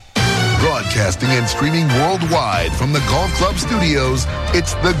Broadcasting and streaming worldwide from the Golf Club studios,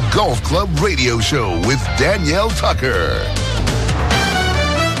 it's the Golf Club Radio Show with Danielle Tucker.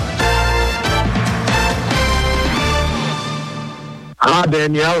 Hi,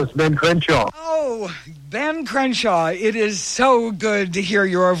 Danielle. It's Ben Crenshaw. Oh, Ben Crenshaw, it is so good to hear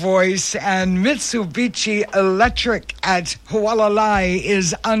your voice. And Mitsubishi Electric at Hualalai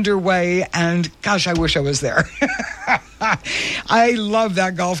is underway. And gosh, I wish I was there. I love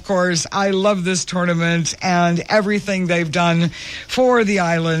that golf course. I love this tournament and everything they've done for the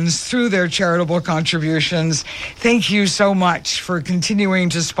islands through their charitable contributions. Thank you so much for continuing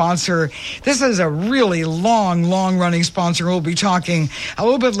to sponsor. This is a really long-running sponsor. We'll be talking a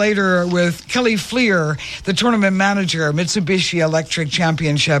little bit later with Kelly FLIEAR, the tournament manager, Mitsubishi Electric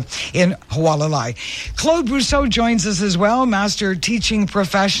Championship in Hualalai. Claude BROUSSEAU joins us as well, master teaching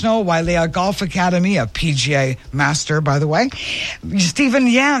professional, Wailea Golf Academy, a PGA master, by the way. Stephen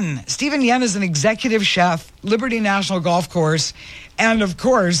Yen. Stephen Yen is an executive chef, Liberty National Golf Course, and of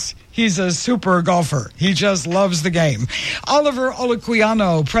course, he's a super golfer. He just loves the game. Oliver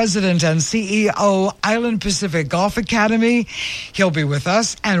OLIQUIANO, President and CEO, Island Pacific Golf Academy. He'll be with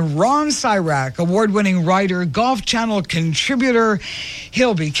us. And Ron SIRAK, award-winning writer, Golf Channel contributor.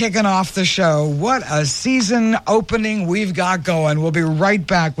 He'll be kicking off the show. What a season opening we've got going. We'll be right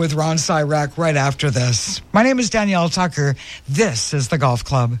back with Ron SIRAK right after this. My name is Danielle Tucker. This is The Golf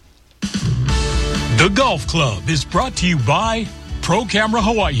Club. The Golf Club is brought to you by Pro Camera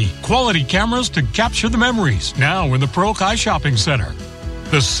Hawaii, quality cameras to capture the memories. Now in the Pro Kai Shopping Center.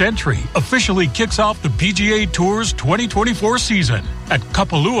 The Century officially kicks off the PGA Tour's 2024 season at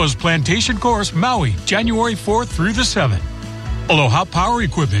Kapalua's Plantation Course, Maui, January 4th through the 7th. Aloha Power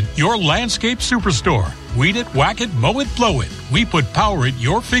Equipment, your landscape superstore. Weed it, whack it, mow it, blow it. We put power at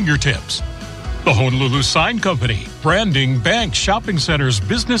your fingertips. The Honolulu Sign Company, branding banks, shopping centers,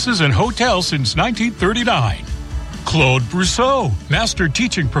 businesses, and hotels since 1939. Claude BROUSSEAU, master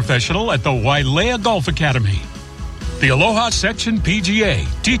teaching professional at the Wailea Golf Academy. The Aloha Section PGA,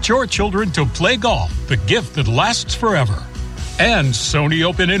 teach your children to play golf, the gift that lasts forever. And Sony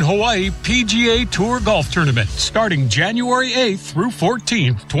Open in Hawaii PGA Tour Golf Tournament, starting January 8th through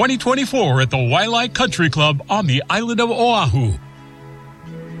 14th, 2024 at the Wailea Country Club on the island of Oahu.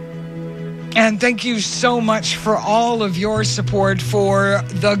 And thank you so much for all of your support for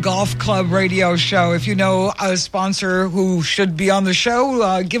the Golf Club Radio Show. If you know a sponsor who should be on the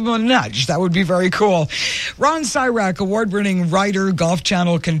show, give them a nudge. That would be very cool. Ron SIRAK, award-winning writer, Golf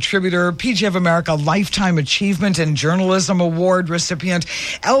Channel contributor, PGA of America Lifetime Achievement in Journalism Award recipient,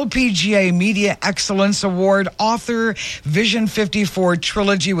 LPGA Media Excellence Award, author, Vision 54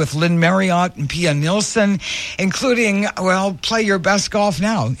 trilogy with Lynn Marriott and Pia Nilsson, including, well, Play Your Best Golf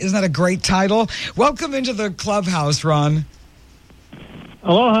Now. Isn't that a great title? Welcome into the clubhouse, Ron.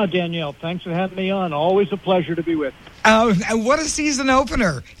 Aloha, Danielle. Thanks for having me on. Always a pleasure to be with you. And what a season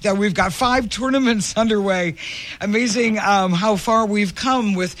opener. That we've got 5 tournaments underway. Amazing how far we've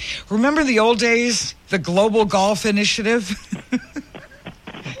come with, remember the old days, the Global Golf Initiative?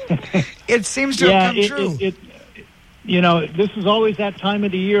 It seems to have come true. You know, this is always that time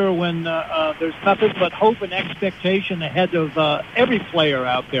of the year when there's nothing but hope and expectation ahead of every player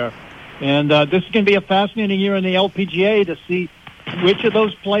out there. And this is going to be a fascinating year in the LPGA to see which of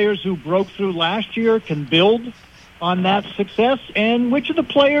those players who broke through last year can build on that success, and which of the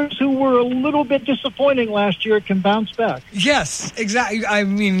players who were a little bit disappointing last year can bounce back. Yes, exactly. I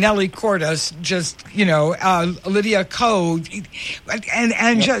mean, Nelly Cordes, just, you know, Lydia Ko,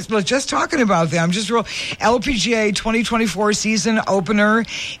 and just talking about them, just real LPGA 2024 season opener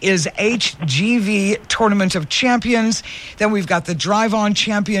is HGV Tournament of Champions. Then we've got the Drive-On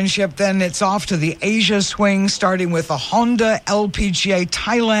Championship. Then it's off to the Asia Swing, starting with the Honda LPGA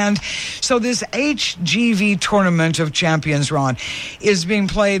Thailand. So this HGV Tournament of Champions, Ron, is being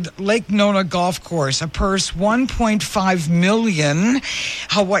played Lake Nona Golf Course, a purse $1.5 million.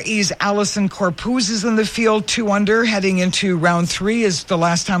 Hawaii's Allison Corpuz is in the field, 2 under, heading into round 3 is the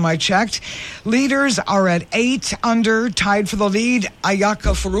last time I checked. Leaders are at 8 under, tied for the lead,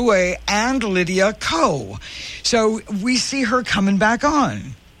 Ayaka Furue and Lydia Ko. So we see her coming back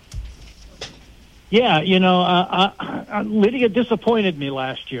on. Yeah, you know, Lydia disappointed me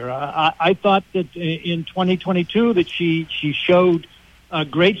last year. I thought that in 2022 that she showed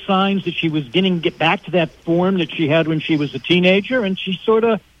great signs that she was get back to that form that she had when she was a teenager, and she sort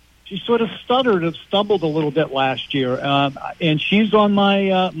of stuttered and stumbled a little bit last year. And she's on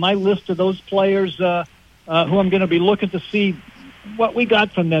my list of those players who I'm going to be looking to see what we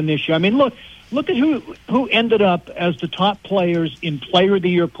got from them this year. I mean, Look at who ended up as the top players in Player of the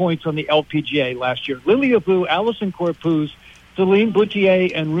Year points on the LPGA last year. Lilia Vu, Allison Corpuz, Celine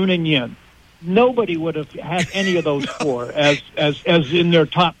Boutier, and Runan Yin. nobody would have had any of those four as in their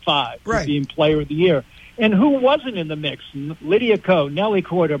top five for being Player of the Year. And who wasn't in the mix? Lydia Ko, Nellie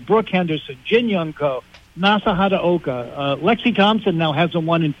Korda, Brooke Henderson, Jin Young Ko, Nasa Hadaoka. Lexi Thompson now hasn't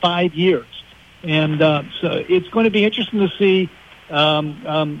won in 5 years. And so it's going to be interesting to see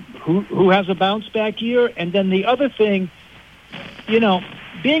who has a bounce-back year. And then the other thing,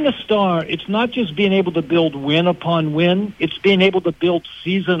 being a star, it's not just being able to build win upon win. It's being able to build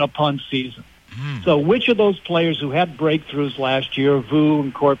season upon season. So which of those players who had breakthroughs last year, Vu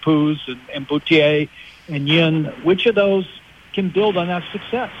and Corpuz and Boutier and Yin, which of those can build on that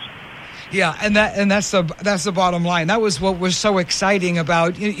success? Yeah, and that's the bottom line. That was what was so exciting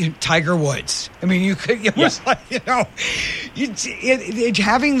about Tiger Woods. I mean,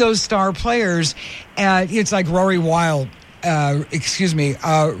 having those star players, and it's like Rory Wilde. He's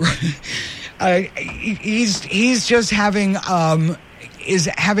just having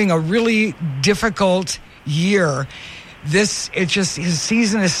a really difficult year. His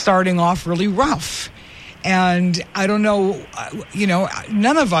season is starting off really rough. And I don't know,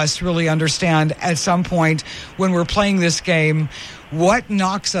 none of us really understand at some point when we're playing this game what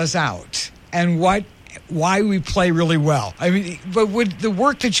knocks us out and why we play really well. I mean, but with the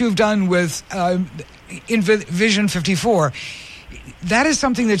work that you've done with in Vision 54, that is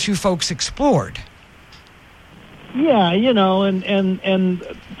something that you folks explored. Yeah, and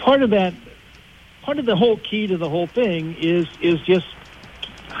part of the whole key to the whole thing is just,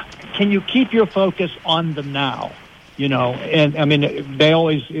 can you keep your focus on the now? And I mean,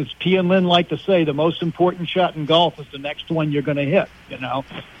 as P and Lynn like to say, the most important shot in golf is the next one you're going to hit,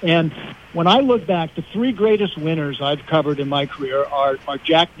 And when I look back, the three greatest winners I've covered in my career are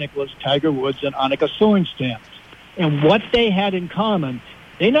Jack Nicklaus, Tiger Woods, and Annika Sorenstam. And what they had in common,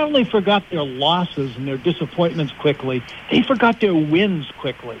 they not only forgot their losses and their disappointments quickly, they forgot their wins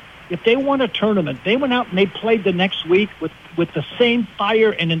quickly. If they won a tournament, they went out and they played the next week with the same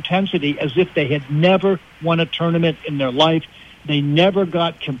fire and intensity as if they had never won a tournament in their life. They never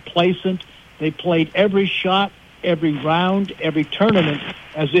got complacent. They played every shot, every round, every tournament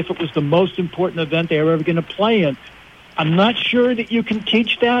as if it was the most important event they were ever going to play in. I'm not sure that you can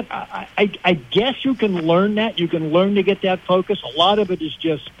teach that. I guess you can learn that. You can learn to get that focus. A lot of it is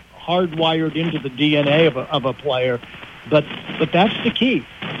just hardwired into the DNA of a player. But that's the key.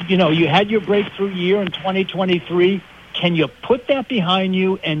 You had your breakthrough year in 2023. Can you put that behind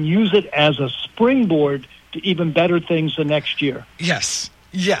you and use it as a springboard to even better things the next year? Yes.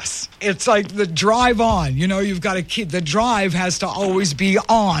 It's like the drive on. You've got to keep the drive has to always be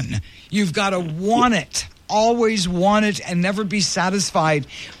on. You've got to want it. Always want it and never be satisfied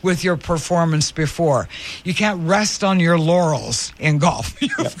with your performance before. You can't rest on your laurels in golf.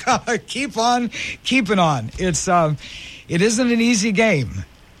 You've got to keep on keeping on. It isn't an easy game.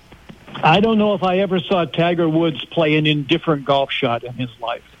 I don't know if I ever saw Tiger Woods play an indifferent golf shot in his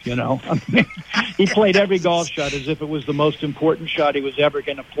life. I mean, he played every golf shot as if it was the most important shot he was ever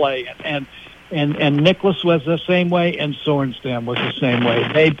going to play. And Nicklaus was the same way, and Sorenstam was the same way.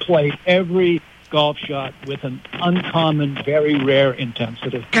 They played every golf shot with an uncommon, very rare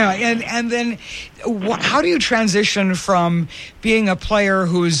intensity. Yeah, and then how do you transition from being a player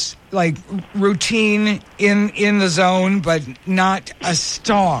who's like routine in the zone but not a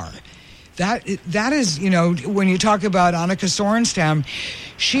star? That is, when you talk about Annika Sorenstam,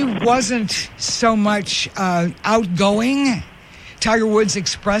 she wasn't so much outgoing. Tiger Woods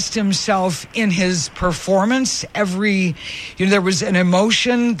expressed himself in his performance. There was an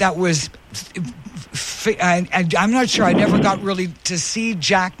emotion that was, and I'm not sure, I never got really to see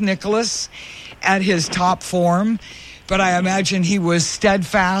Jack Nicklaus at his top form, but I imagine he was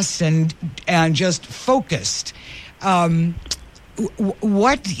steadfast and just focused. That's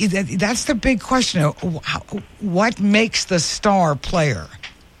the big question. What makes the star player?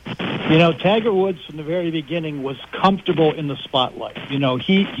 Tiger Woods from the very beginning was comfortable in the spotlight.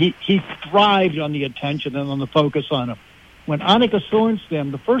 He thrived on the attention and on the focus on him. When Annika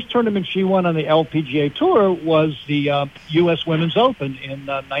Sorenstam, the first tournament she won on the LPGA Tour was the U.S. Women's Open in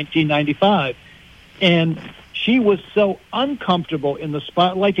 1995. And she was so uncomfortable in the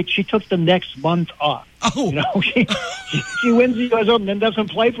spotlight that she took the next month off. Oh. She wins the U.S. Open and doesn't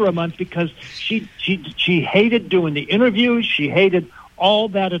play for a month because she hated doing the interviews. She hated all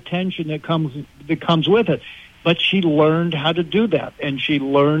that attention that comes with it. But she learned how to do that, and she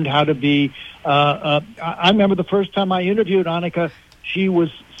learned how to be. I remember the first time I interviewed Annika, she was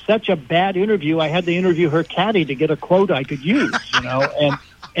such a bad interview. I had to interview her caddy to get a quote I could use.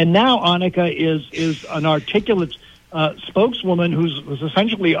 And now Annika is an articulate spokeswoman who's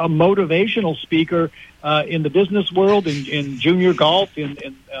essentially a motivational speaker in the business world, in junior golf, in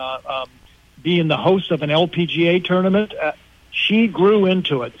being the host of an LPGA tournament. She grew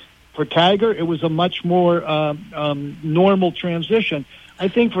into it. For Tiger, it was a much more normal transition. I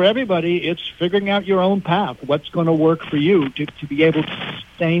think for everybody, it's figuring out your own path, what's going to work for you to be able to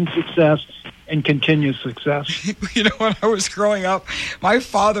sustain success and continue success. You know, when I was growing up, my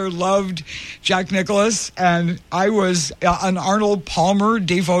father loved Jack Nicklaus, and I was an Arnold Palmer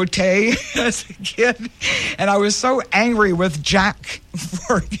devotee as a kid. And I was so angry with Jack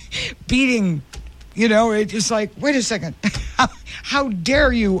for beating, you know, it's like, wait a second, how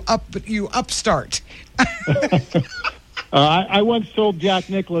dare you upstart? I once told Jack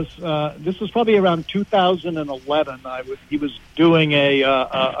Nicklaus, this was probably around 2011. He was doing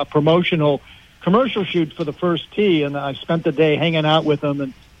a promotional commercial shoot for the First Tee, and I spent the day hanging out with him.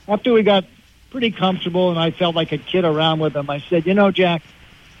 And after we got pretty comfortable and I felt like a kid around with him, I said, you know, Jack,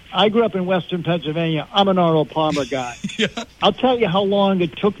 I grew up in Western Pennsylvania. I'm an Arnold Palmer guy. Yeah. I'll tell you how long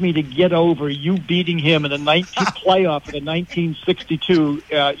it took me to get over you beating him in the playoff of the 1962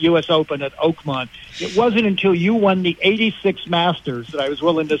 U.S. Open at Oakmont. It wasn't until you won the 86 Masters that I was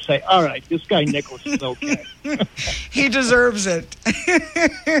willing to say, all right, this guy Nicklaus is okay. He deserves it.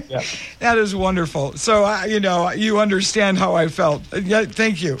 Yeah. That is wonderful. So, you know, you understand how I felt. Yeah,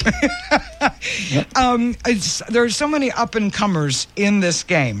 thank you. There's so many up-and-comers in this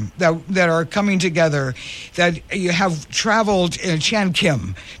game that are coming together, that you have traveled, Chan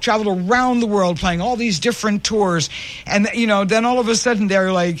Kim, traveled around the world playing all these different tours, and, you know, then all of a sudden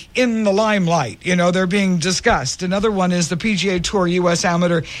they're like in the limelight, you know, they're being discussed. Another one is the PGA Tour U.S.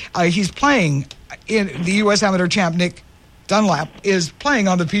 Amateur. He's playing in the U.S. Amateur champ, Nick Dunlap, is playing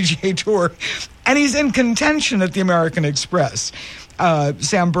on the PGA Tour, and he's in contention at the American Express.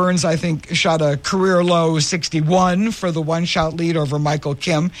 Sam Burns, I think, shot a career low 61 for the one-shot lead over Michael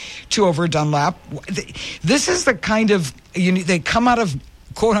Kim, 2 over Dunlap. This is the kind of, they come out of,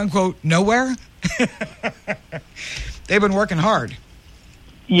 quote-unquote, nowhere. They've been working hard.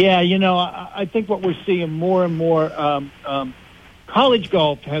 Yeah, you know, I think what we're seeing more and more, college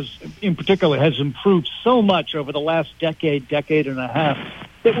golf in particular, has improved so much over the last decade and a half,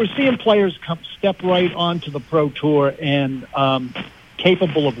 that we're seeing players step right onto the pro tour and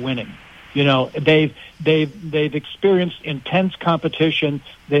capable of winning. You know, they've experienced intense competition.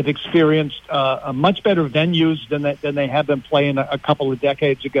 They've experienced a much better venues than they have been playing a couple of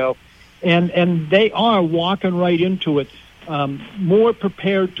decades ago, and they are walking right into it, more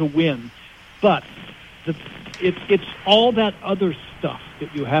prepared to win. But it's all that other stuff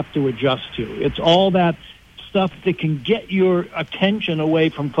that you have to adjust to. It's all that stuff that can get your attention away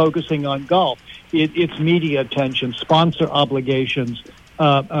from focusing on golf. It's media attention, sponsor obligations,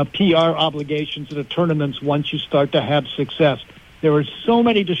 PR obligations to the tournaments once you start to have success. There are so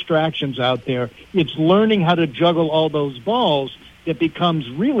many distractions out there. It's learning how to juggle all those balls that becomes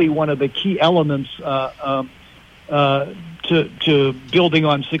really one of the key elements to building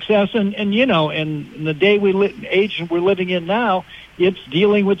on success. And you know, in the age we're living in now, it's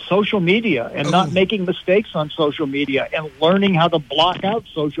dealing with social media and not making mistakes on social media and learning how to block out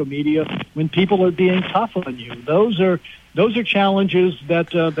social media when people are being tough on you. Those are challenges that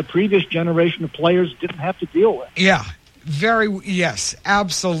the previous generation of players didn't have to deal with. Yeah. Yes,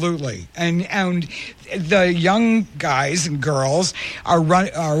 absolutely. And the young guys and girls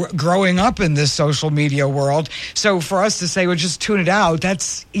are growing up in this social media world. So for us to say, well, just tune it out,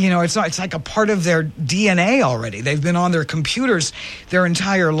 that's, you know, it's like a part of their DNA already. They've been on their computers their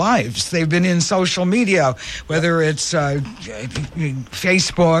entire lives. They've been in social media, whether it's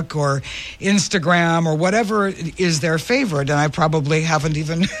Facebook or Instagram or whatever is their favorite. And I probably haven't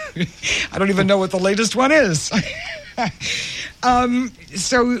even, I don't even know what the latest one is.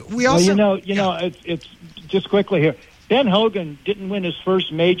 So we also, it's just quickly here. Ben Hogan didn't win his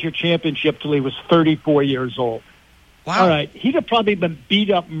first major championship till he was 34 years old. Wow. All right. He'd have probably been beat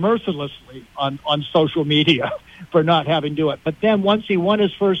up mercilessly on social media for not having to do it. But then once he won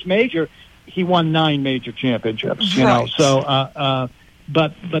his first major, he won 9 major championships, you know. So,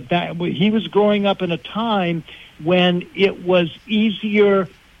 but that he was growing up in a time when it was easier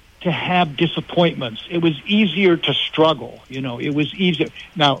to have disappointments. It was easier to struggle. You know, it was easier.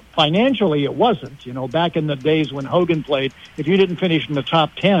 Now, financially, it wasn't. You know, back in the days when Hogan played, if you didn't finish in the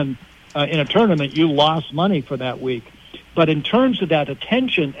top 10 in a tournament, you lost money for that week. But in terms of that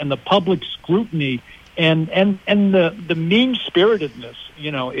attention and the public scrutiny and the mean-spiritedness,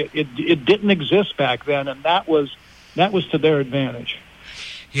 you know, it didn't exist back then, and that was to their advantage.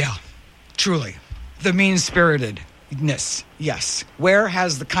 Yeah, truly. The mean-spiritedness, yes. Where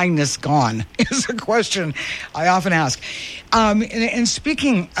has the kindness gone is a question I often ask. And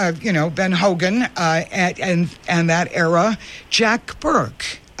speaking of, you know, Ben Hogan and that era, Jack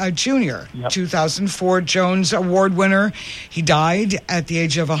Burke. Jr., 2004 Jones Award winner. He died at the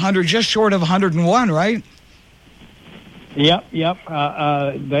age of 100, just short of 101, right? Yep.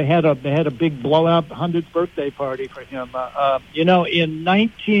 They had a big blowout 100th birthday party for him. In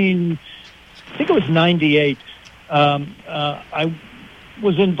 98, I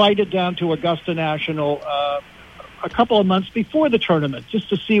was invited down to Augusta National a couple of months before the tournament, just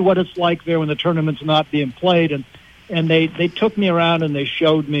to see what it's like there when the tournament's not being played, and they took me around and they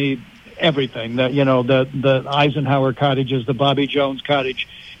showed me everything, the Eisenhower cottages, the Bobby Jones cottage.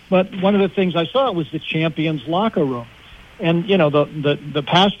 But one of the things I saw was the champions' locker room. And, the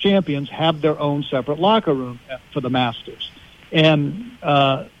past champions have their own separate locker room for the Masters. And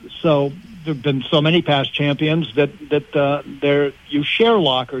so there have been so many past champions that you share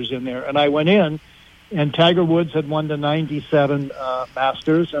lockers in there. And I went in, and Tiger Woods had won the 97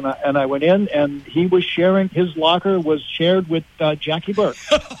 Masters, and I went in, and his locker was shared with Jackie Burke,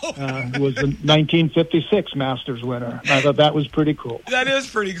 who was the 1956 Masters winner. I thought that was pretty cool. That is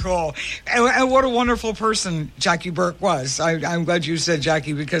pretty cool. And what a wonderful person Jackie Burke was. I'm glad you said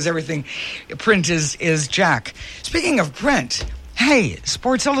Jackie, because everything print is Jack. Speaking of print, hey,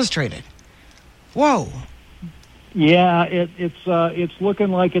 Sports Illustrated. Whoa. Yeah, it's looking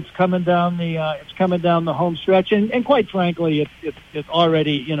like it's coming down the home stretch, and quite frankly, it's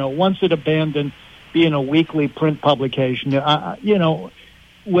already, once it abandoned being a weekly print publication.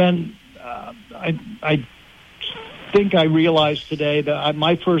 When I think I realized today that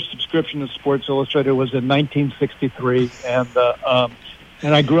my first subscription to Sports Illustrated was in 1963, and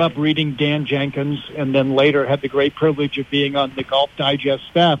I grew up reading Dan Jenkins, and then later had the great privilege of being on the Golf Digest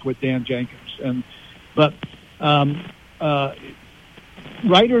staff with Dan Jenkins,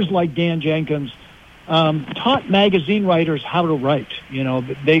 writers like Dan Jenkins taught magazine writers how to write.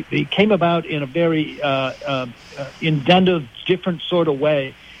 They came about in a very inventive, different sort of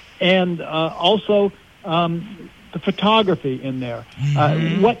way, and also the photography in there.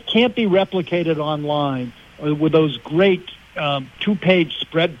 What can't be replicated online with those great 2-page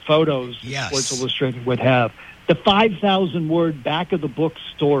spread photos that Sports Illustrated would have. The 5,000-word back-of-the-book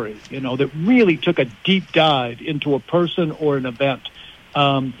story, that really took a deep dive into a person or an event.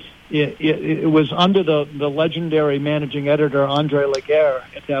 It was under the legendary managing editor, Andre Laguerre,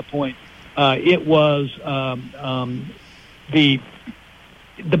 at that point. It was the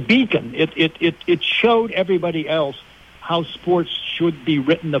beacon. It showed everybody else how sports should be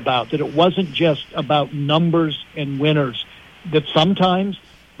written about, that it wasn't just about numbers and winners, that sometimes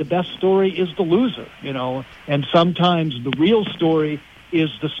the best story is the loser, and sometimes the real story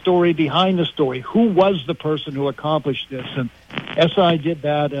is the story behind the story. Who was the person who accomplished this? And SI did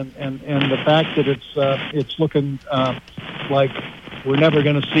that, and the fact that it's looking like we're never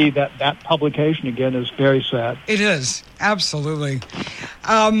going to see that publication again is very sad. It is, absolutely.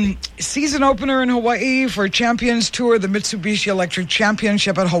 Season opener in Hawaii for Champions Tour, the Mitsubishi Electric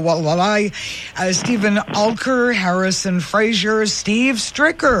Championship at Hualalai. Stephen Alker, Harrison Frazier, Steve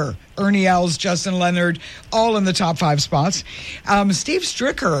Stricker, Ernie Els, Justin Leonard, all in the top 5 spots. Steve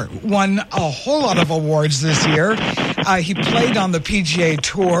Stricker won a whole lot of awards this year. He played on the PGA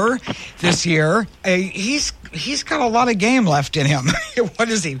Tour this year. He's got a lot of game left in him. What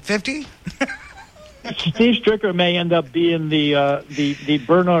is he, 50? Steve Stricker may end up being the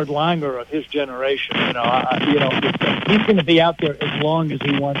Bernard Langer of his generation. He's going to be out there as long as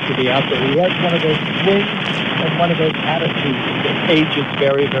he wants to be out there. He has one of those swings and one of those attitudes that ages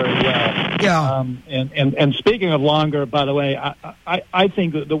very, very well. Yeah. And speaking of Langer, by the way, I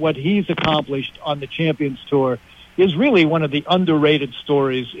think that what he's accomplished on the Champions Tour is really one of the underrated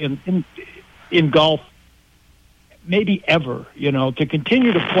stories in golf, maybe ever. To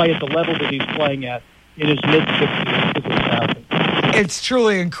continue to play at the level that he's playing at in his mid-60s is astounding. It's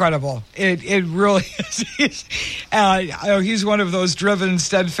truly incredible. It really is. He's one of those driven,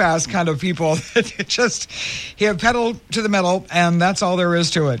 steadfast kind of people that just pedal to the metal, and that's all there is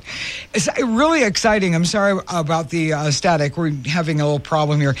to it. It's really exciting. I'm sorry about the static. We're having a little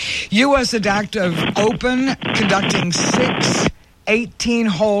problem here. U.S. Adaptive Open conducting 6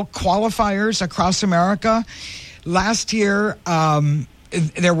 18-hole qualifiers across America. Last year,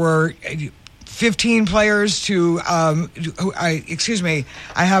 there were 15 players excuse me,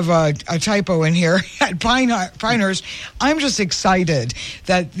 I have a typo in here, at Pinehurst. I'm just excited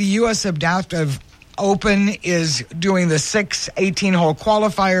that the U.S. Adaptive Open is doing the 6 18-hole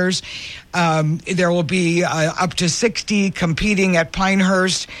qualifiers. There will be up to 60 competing at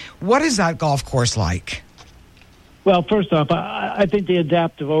Pinehurst. What is that golf course like? Well, first off, I think the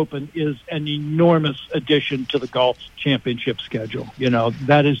Adaptive Open is an enormous addition to the golf championship schedule.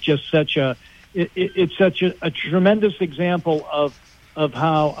 That is just it's such a tremendous example of of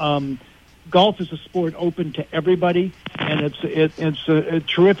how golf is a sport open to everybody, and it's a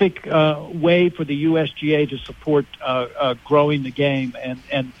terrific way for the USGA to support growing the game.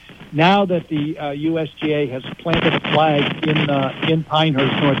 And now that the USGA has planted a flag in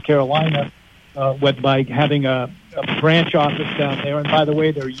Pinehurst, North Carolina, by having a branch office down there, and by the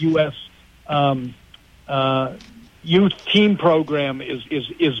way, their U.S. Youth team program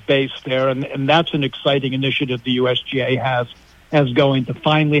is based there, and that's an exciting initiative the USGA has going to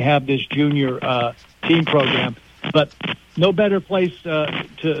finally have this junior team program. But no better place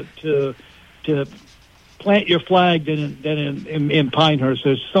to plant your flag than in Pinehurst.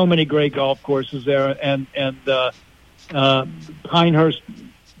 There's so many great golf courses there, and Pinehurst,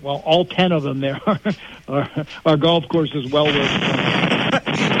 well, all 10 of them there are golf courses well worth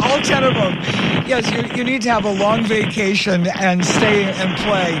playing. All 10 of them. Yes, you need to have a long vacation and stay and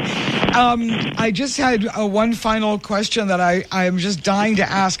play. I just had one final question that I'm just dying to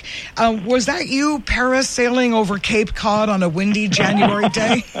ask. Was that you parasailing over Cape Cod on a windy January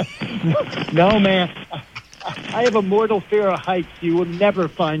day? No, man. I have a mortal fear of heights. You will never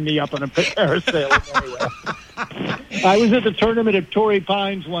find me up on a parasailing anywhere. I was at the tournament at Torrey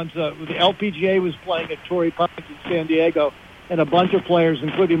Pines once. The LPGA was playing at Torrey Pines in San Diego, and a bunch of players,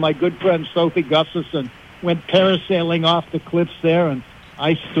 including my good friend Sophie Gustafson, went parasailing off the cliffs there, and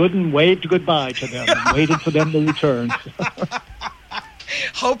I stood and waved goodbye to them and waited for them to return.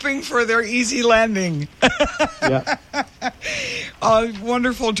 Hoping for their easy landing. Yeah.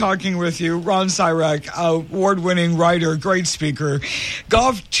 Wonderful talking with you. Ron SIRAK, award-winning writer, great speaker,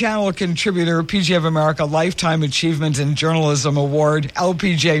 Golf Channel contributor, PGA of America Lifetime Achievement in Journalism Award,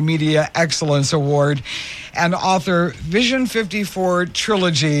 LPGA Media Excellence Award, and author Vision 54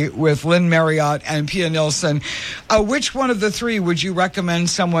 Trilogy with Lynn Marriott and Pia Nilsson. Which one of the three would you recommend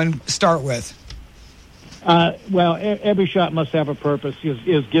someone start with? Well, every shot must have a purpose.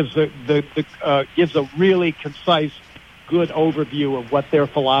 Gives a really concise, good overview of what their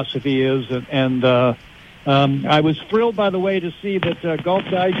philosophy is, and I was thrilled, by the way, to see that Golf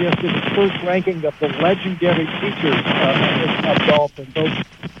Digest did its first ranking of the legendary teachers of golf, and both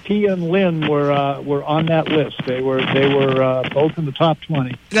Pia and Lynn were on that list. They were both in the top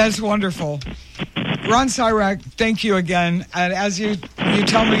 20. That's wonderful. Ron SIRAK, thank you again. And as you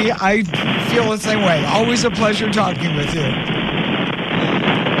tell me, I feel the same way. Always a pleasure talking with you.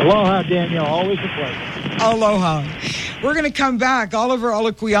 Aloha, Danielle. Always a pleasure. Aloha. We're going to come back. Oliver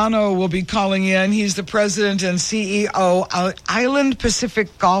OLIQUIANO will be calling in. He's the president and CEO of Island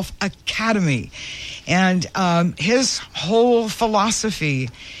Pacific Golf Academy. And his whole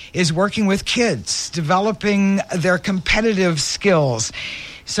philosophy is working with kids, developing their competitive skills.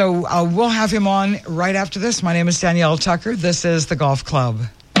 So we'll have him on right after this. My name is Danielle Tucker. This is The Golf Club.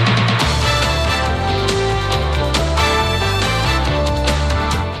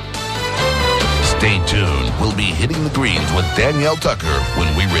 Stay tuned. We'll be hitting the greens with Danielle Tucker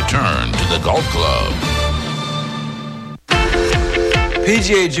when we return to The Golf Club.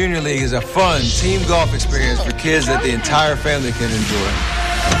 PGA Junior League is a fun team golf experience for kids that the entire family can enjoy.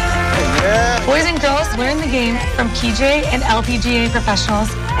 Yeah. Boys and girls learn the game from PGA and LPGA professionals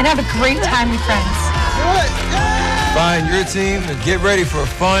and have a great time with friends. Find your team and get ready for a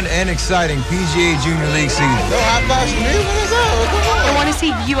fun and exciting PGA Junior League season. I want to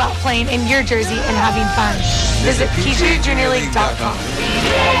see you out playing in your jersey and having fun. Visit PGAJuniorLeague.com.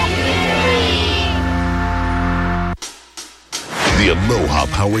 The Aloha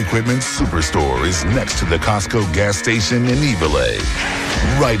Power Equipment Superstore is next to the Costco gas station in Iwilei.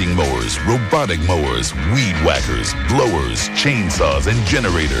 Riding mowers, robotic mowers, weed whackers, blowers, chainsaws, and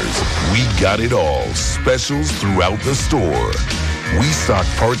generators. We got it all. Specials throughout the store. We stock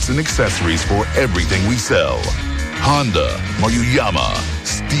parts and accessories for everything we sell. Honda, Maruyama,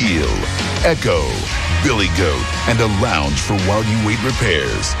 Steel, Echo, Billy Goat, and a lounge for while you wait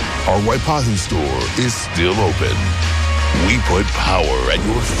repairs. Our Waipahu store is still open. We put power at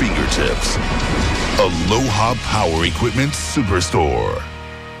your fingertips. Aloha Power Equipment Superstore.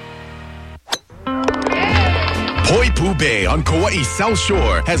 Poipu Bay on Kauai's South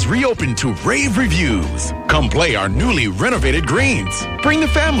Shore has reopened to rave reviews. Come play our newly renovated greens. Bring the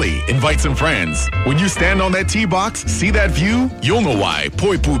family, invite some friends. When you stand on that tee box, see that view, you'll know why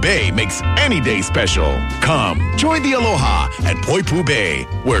Poipu Bay makes any day special. Come, join the Aloha at Poipu Bay,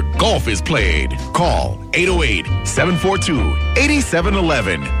 where golf is played. Call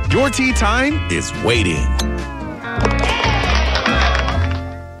 808-742-8711. Your tee time is waiting.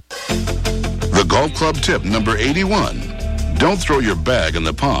 The Golf Club tip number 81. Don't throw your bag in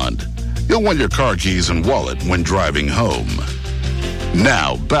the pond. You'll want your car keys and wallet when driving home.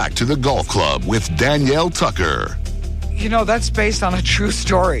 Now, back to the Golf Club with Danielle Tucker. You know, that's based on a true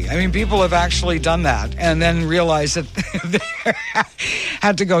story. I mean, people have actually done that and then realized that they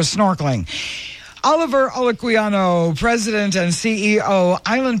had to go snorkeling. Oliver OLIQUIANO, President and CEO,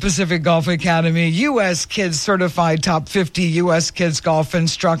 Island Pacific Golf Academy, U.S. Kids Certified Top 50 U.S. Kids Golf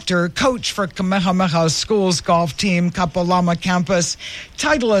Instructor, coach for Kamehameha School's golf team, Kapolama Campus,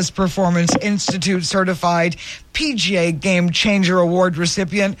 Titleist Performance Institute Certified, PGA Game Changer Award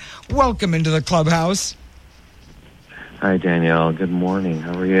recipient. Welcome into the clubhouse. Hi, Danielle. Good morning.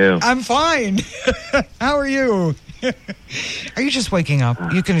 How are you? I'm fine. How are you? Are you just waking up?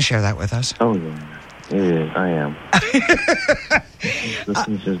 You can share that with us. Oh, yeah. It is. I am. The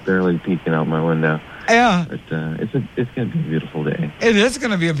sun's just barely peeking out my window. Yeah. But it's going to be a beautiful day. It is going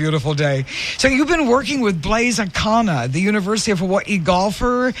to be a beautiful day. So you've been working with Blaise Akana, the University of Hawaii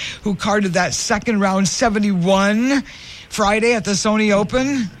golfer who carded that second round 71 Friday at the Sony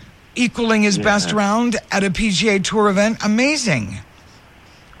Open, equaling his best round at a PGA Tour event. Amazing.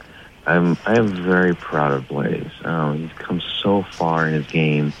 I am very proud of Blaise. He's come so far in his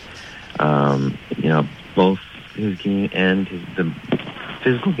game. Both his game and the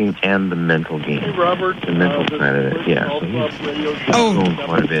physical game and the mental game. Hey, Robert. The mental side of it, yeah. So he's grown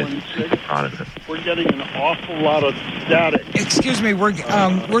quite a bit. Super proud of it. We're getting an awful lot of static. Excuse me, we're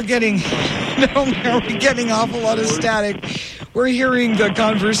getting an awful lot of static. We're hearing the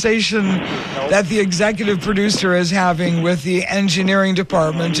conversation that the executive producer is having with the engineering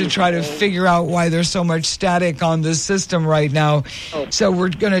department to try to figure out why there's so much static on the system right now. So we're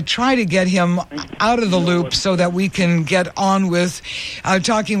going to try to get him out of the loop so that we can get on with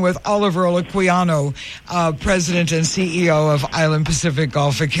talking with Oliver OLIQUIANO, President and CEO of Island Pacific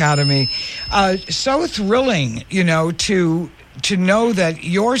Golf Academy. So thrilling, to know that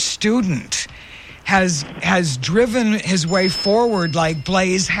your student has driven his way forward like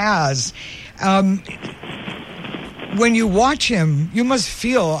Blaise has. When you watch him, you must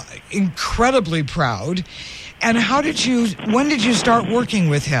feel incredibly proud. And when did you start working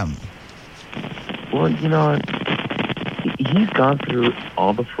with him? Well, he's gone through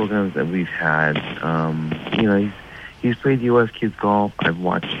all the programs that we've had. He's played U.S. Kids Golf. I've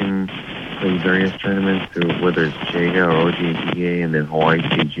watched him play various tournaments through whether it's JAGA or OGA and then Hawaii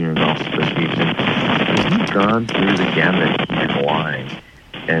State Junior Golf Association. He's gone through the gamut here in Hawaii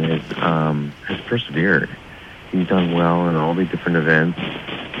and has persevered. He's done well in all the different events.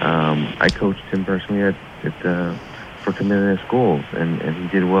 I coached him personally for Kamehameha schools, and he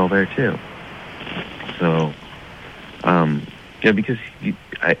did well there too. So, because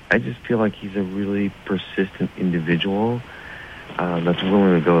I just feel like he's a really persistent individual that's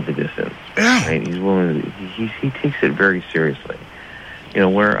willing to go the distance. Right? He's willing. He takes it very seriously.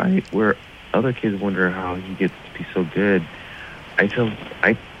 Where other kids wonder how he gets to be so good, I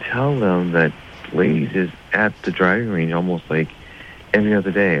tell them that Blaise is at the driving range almost like every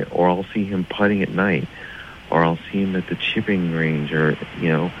other day, or I'll see him putting at night, or I'll see him at the chipping range, or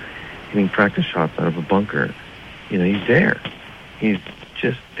hitting practice shots out of a bunker. He's there. He's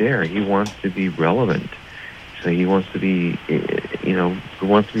just there. He wants to be relevant. So he wants to be,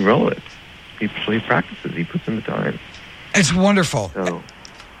 relevant. He practices. He puts in the time. It's wonderful. So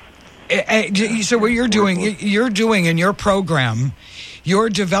what you're doing in your program, you're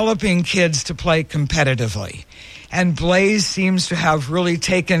developing kids to play competitively. And Blaise seems to have really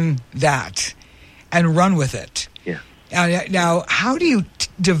taken that and run with it. Yeah. Now, how do you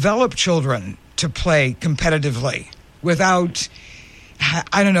develop children to play competitively without,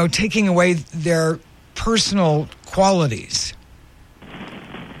 taking away their personal qualities?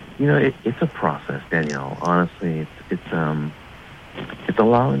 It's a process, Danielle. Honestly, it's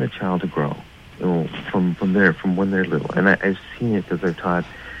allowing the child to grow from when they're little. And I've seen it because I've taught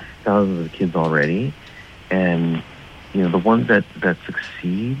thousands of kids already. And the ones that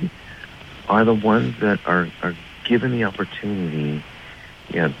succeed are the ones that are given the opportunity,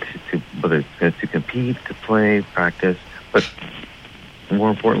 to whether it's to compete, to play, practice, but more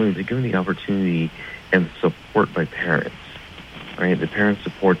importantly, they're given the opportunity and support by parents. Right? The parents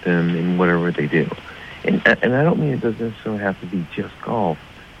support them in whatever they do. And I don't mean it doesn't necessarily have to be just golf,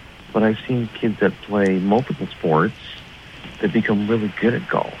 but I've seen kids that play multiple sports that become really good at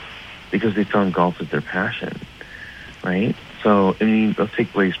golf because they found golf as their passion, right? So, let's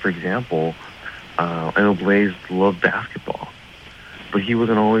take Blaise, for example. I know Blaise loved basketball, but he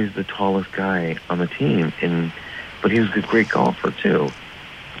wasn't always the tallest guy on the team, but he was a great golfer too.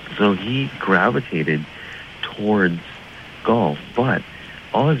 So he gravitated towards golf, but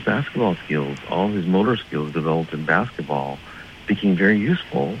all his basketball skills, all his motor skills developed in basketball became very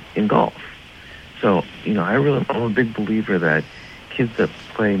useful in golf. So, I'm a big believer that kids that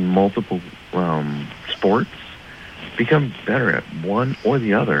play multiple sports become better at one or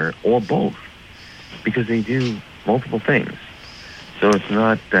the other or both, because they do multiple things. So it's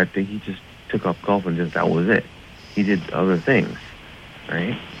not that he just took up golf and just that was it. He did other things,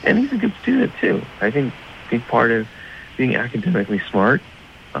 right? And he's a good student too. I think a big part of being academically smart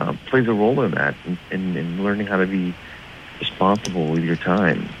plays a role in that, in learning how to be responsible with your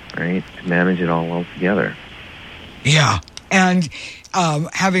time, right? To manage it all together. Yeah, and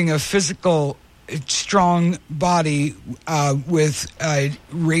having a physical, strong body with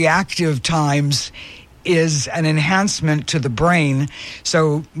reactive times is an enhancement to the brain.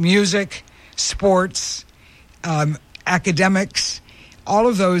 So music, sports, academics, all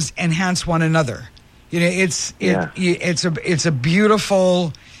of those enhance one another. You know, it's a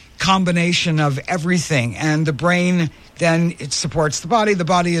beautiful combination of everything, and the brain then it supports the body. The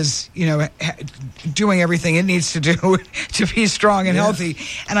body is, doing everything it needs to do to be strong and healthy.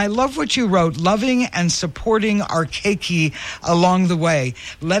 And I love what you wrote, loving and supporting our keiki along the way,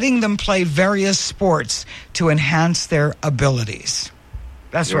 letting them play various sports to enhance their abilities.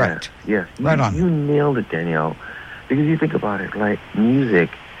 That's right. Yes. Right on. You nailed it, Danielle. Because you think about it, like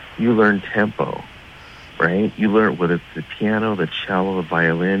music, you learn tempo, right? You learn, whether it's the piano, the cello, the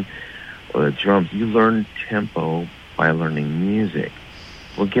violin, or the drums, you learn tempo by learning music.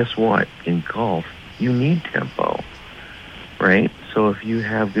 Well, guess what? In golf, you need tempo, right? So if you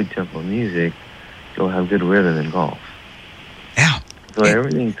have good tempo music, you'll have good rhythm in golf. Yeah. So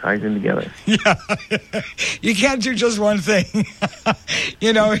everything ties in together. Yeah, you can't do just one thing.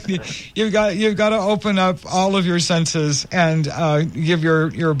 You've got to open up all of your senses and give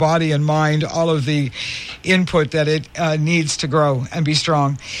your body and mind all of the input that it needs to grow and be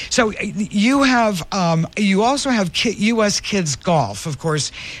strong. So you also have U.S. Kids Golf. Of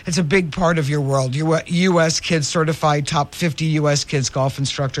course, it's a big part of your world. You're U.S. Kids Certified Top 50 U.S. Kids Golf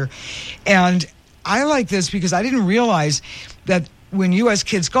Instructor, and I like this because I didn't realize that when U.S.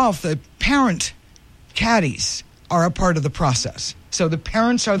 Kids Golf, the parent caddies are a part of the process. So the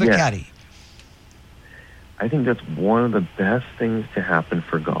parents are the caddy. I think that's one of the best things to happen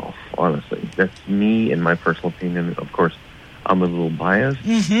for golf, honestly. That's me and my personal opinion. Of course, I'm a little biased,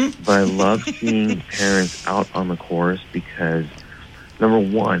 but I love seeing parents out on the course because, number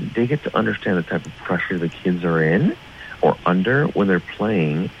one, they get to understand the type of pressure the kids are in or under when they're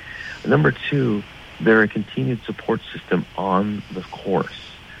playing. Number two, they're a continued support system on the course.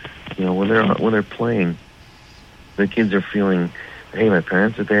 When they're playing, the kids are feeling, hey, my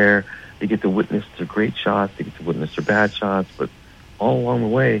parents are there. They get to witness their great shots. They get to witness their bad shots. But all along the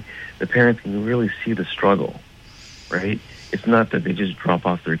way, the parents can really see the struggle, right? It's not that they just drop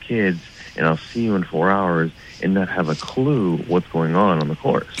off their kids and I'll see you in 4 hours and not have a clue what's going on the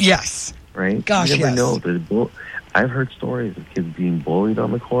course. Yes. Right? Gosh, you never yes. know. I've heard stories of kids being bullied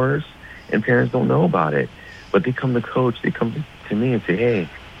on the course, and parents don't know about it. But they come to coach, they come to me and say, hey,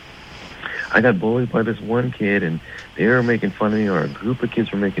 I got bullied by this one kid, and they were making fun of me, or a group of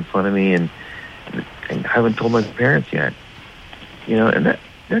kids were making fun of me, and I haven't told my parents yet. And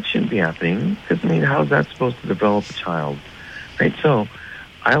that shouldn't be happening, because, how's that supposed to develop a child? Right? So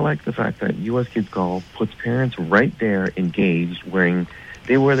I like the fact that U.S. Kids Golf puts parents right there engaged,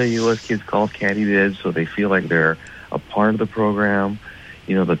 they wear their U.S. Kids Golf caddy bibs, so they feel like they're a part of the program.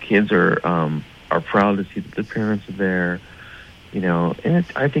 The kids are proud to see that the parents are there, and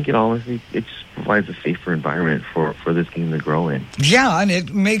I think it just provides a safer environment for this game to grow in. Yeah, and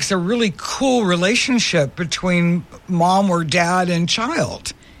it makes a really cool relationship between mom or dad and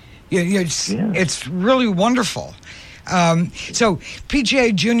child. It's really wonderful. So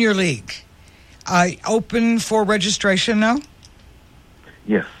PGA Junior League, open for registration now?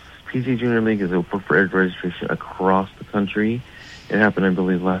 Yes, PGA Junior League is open for registration across the country. It happened, I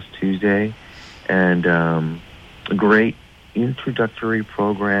believe, last Tuesday, and a great introductory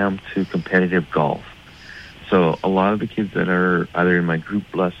program to competitive golf. So a lot of the kids that are either in my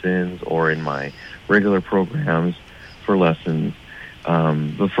group lessons or in my regular programs for lessons,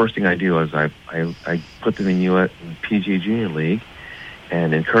 the first thing I do is I put them in PGA Junior League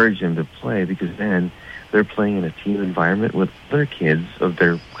and encourage them to play, because then they're playing in a team environment with other kids of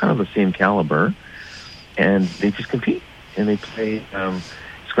their kind of the same caliber, and they just compete. And they play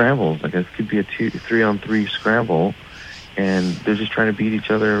scrambles. Like it could be a 3-on-3 scramble, and they're just trying to beat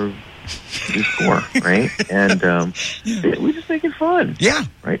each other to score, right? And we just make it fun. Yeah.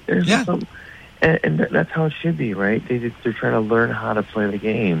 Right? There's some, and that's how it should be, right? They're trying to learn how to play the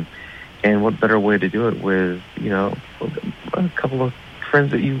game. And what better way to do it with, a couple of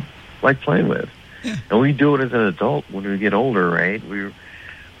friends that you like playing with. Yeah. And we do it as an adult when we get older, right?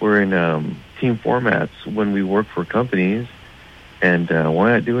 We're in team formats when we work for companies, and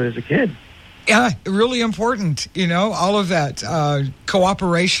why not do it as a kid? Yeah, really important, all of that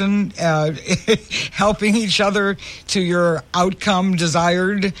cooperation, helping each other to your outcome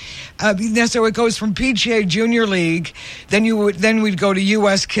desired. So it goes from PGA Junior League, then we'd go to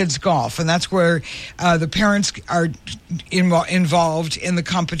U.S. Kids Golf, and that's where the parents are involved in the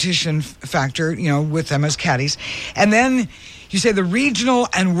competition factor, with them as caddies. And then you say the regional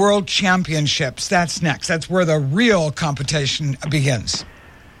and world championships, that's next. That's where the real competition begins.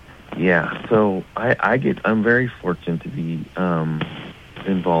 Yeah, so I'm very fortunate to be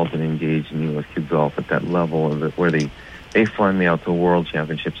involved and engaged in U.S. Kids Golf at that level where they fly me out to World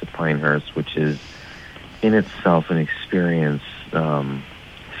Championships at Pinehurst, which is in itself an experience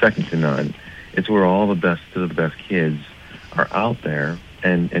second to none. It's where all the best of the best kids are out there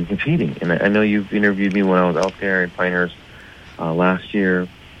and competing. And I know you've interviewed me when I was out there in Pinehurst last year,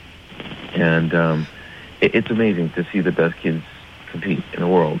 and it's amazing to see the best kids compete in the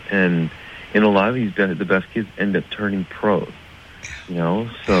world, and in a lot of these, the best kids end up turning pros.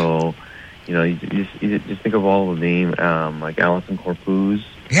 So you just think of all the names, like Allison Corpuz,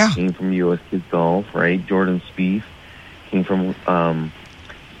 came from U.S. Kids Golf, right? Jordan Spieth came from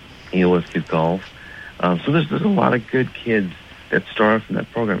U.S. Kids Golf. So there's a lot of good kids that start off in that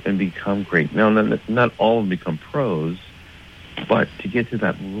program and become great. Now, not all of them become pros, but to get to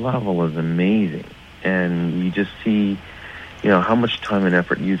that level is amazing, and you just see how much time and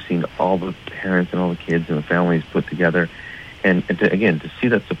effort you've seen all the parents and all the kids and the families put together. And to see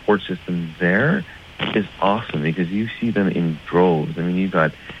that support system there is awesome, because you see them in droves. I mean, you've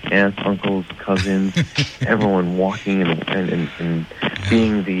got aunts, uncles, cousins, everyone walking and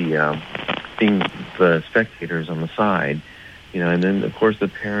being the spectators on the side, and then, of course, the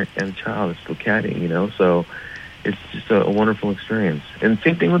parent and child is still caddying, so it's just a wonderful experience. And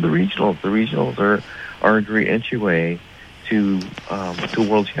same thing with the regionals. The regionals are a great entryway to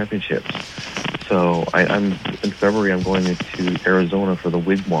World Championships. So I'm in February. I'm going into Arizona for the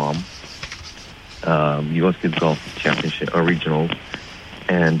Wigwam U.S. Kids Golf Championship regionals,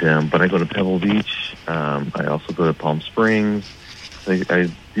 and but I go to Pebble Beach. I also go to Palm Springs. I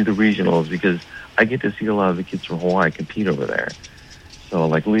do the regionals because I get to see a lot of the kids from Hawaii compete over there. So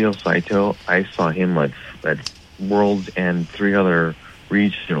like Leo Saito, I saw him at Worlds and 3 other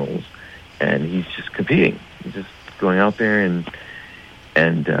regionals, and he's just competing. He's just going out there and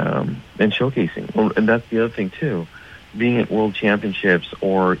showcasing. Well, and that's the other thing too. Being at World Championships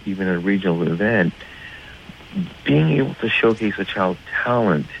or even a regional event, being able to showcase a child's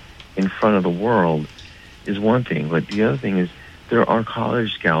talent in front of the world is one thing. But the other thing is there are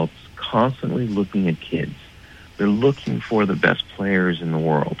college scouts constantly looking at kids. They're looking for the best players in the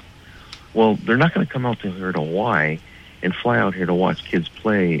world. Well, they're not going to come out to here to Hawaii and fly out here to watch kids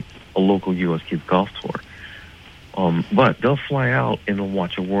play a local U.S. Kids Golf Tour. But they'll fly out and they'll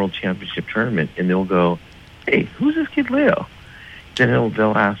watch a World Championship tournament, and they'll go, "Hey, who's this kid Leo?" Then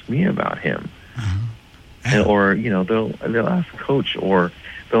they'll ask me about him, and, or they'll ask the coach, or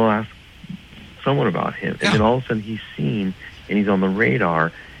they'll ask someone about him, and then all of a sudden he's seen and he's on the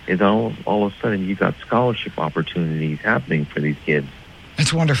radar, and all of a sudden you've got scholarship opportunities happening for these kids.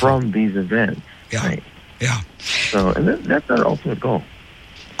 It's wonderful from these events. Yeah, right? Yeah. So, and that's our ultimate goal.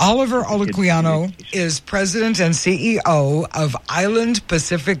 Oliver OLIQUIANO is president and CEO of Island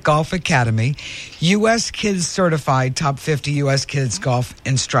Pacific Golf Academy, U.S. Kids Certified Top 50 U.S. Kids Golf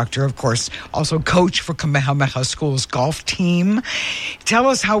Instructor, of course, also coach for Kamehameha School's golf team. Tell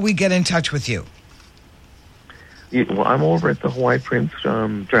us how we get in touch with you. Yeah, well, I'm over at the Hawaii Prince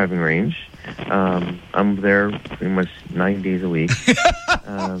driving range. I'm there pretty much 9 days a week.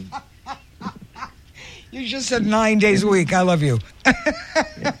 You just said 9 days a week. I love you.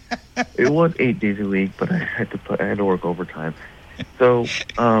 Yeah. It was 8 days a week, but I had to work overtime. So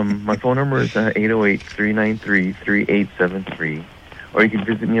my phone number is 808-393-3873, or you can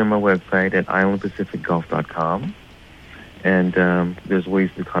visit me on my website at islandpacificgolf.com, and there's ways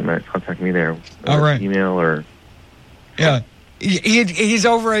to contact me there. All right. Email or... Yeah. He's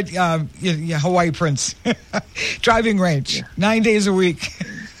over at Hawaii Prince driving range, 9 days a week.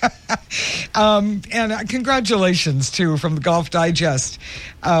 And congratulations, too, from the Golf Digest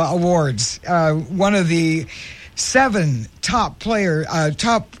Awards. One of the 7 top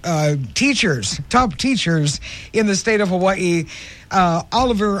teachers in the state of Hawaii,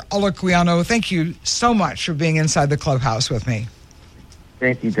 Oliver OLIQUIANO. Thank you so much for being inside the clubhouse with me.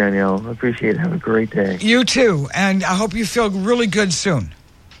 Thank you, Danielle. I appreciate it. Have a great day. You too, and I hope you feel really good soon.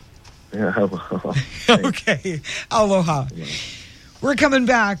 Yeah, I will. Okay. Aloha. Yeah. We're coming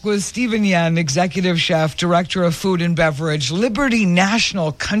back with Stephen Yen, Executive Chef, Director of Food and Beverage, Liberty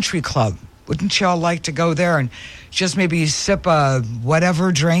National Country Club. Wouldn't y'all like to go there and just maybe sip a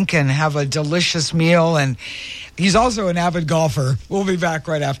whatever drink and have a delicious meal? And he's also an avid golfer. We'll be back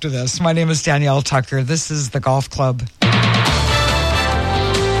right after this. My name is Danielle Tucker. This is the Golf Club.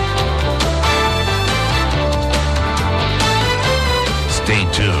 Stay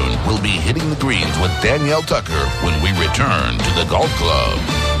tuned. We'll be hitting the greens with Danielle Tucker when we return to the Golf Club.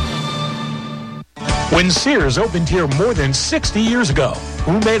 When Sears opened here more than 60 years ago,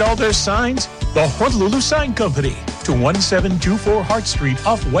 who made all their signs? The Honolulu Sign Company, to 1724 Hart Street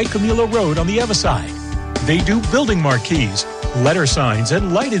off Waikimila Road on the other side. They do building marquees, letter signs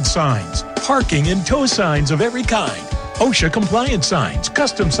and lighted signs, parking and tow signs of every kind, OSHA compliant signs,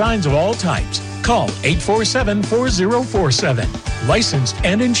 custom signs of all types. Call 847-4047. Licensed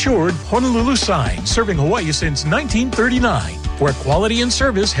and insured Honolulu Sign, serving Hawaii since 1939, where quality and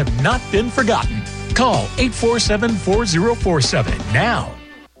service have not been forgotten. Call 847-4047 now.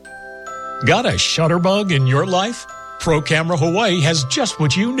 Got a shutterbug in your life? Pro Camera Hawaii has just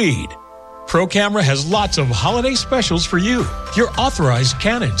what you need. Pro Camera has lots of holiday specials for you. Your authorized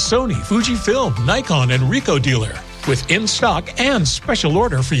Canon, Sony, Fujifilm, Nikon, and Ricoh dealer, with in-stock and special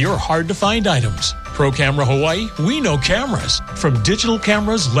order for your hard-to-find items. Pro Camera Hawaii, we know cameras. From digital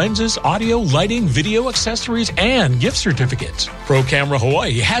cameras, lenses, audio, lighting, video accessories, and gift certificates. Pro Camera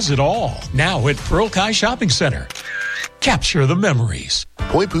Hawaii has it all. Now at Pearl Kai Shopping Center. Capture the memories.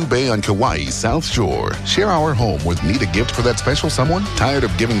 Poipu Bay on Kauai's South Shore. Share our home with need a gift for that special someone? Tired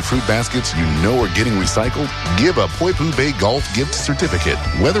of giving fruit baskets you know are getting recycled? Give a Poipu Bay Golf gift certificate.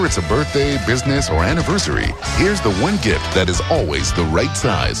 Whether it's a birthday, business, or anniversary, here's the one gift that is always the right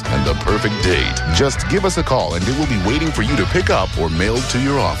size and the perfect date. Just give us a call and it will be waiting for you to pick up or mailed to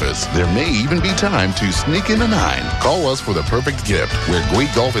your office. There may even be time to sneak in a 9. Call us for the perfect gift, where great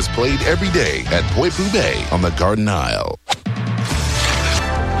golf is played every day at Poipu Bay on the Garden Isle.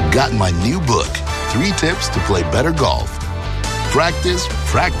 Got my new book, 3 Tips to Play Better Golf. Practice,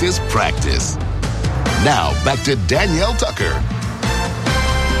 practice, practice. Now, back to Danielle Tucker.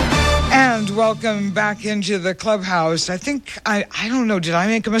 And welcome back into the clubhouse. I think, I don't know, did I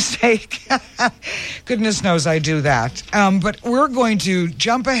make a mistake? Goodness knows I do that. But we're going to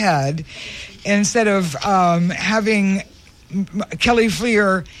jump ahead. Instead of having Kelly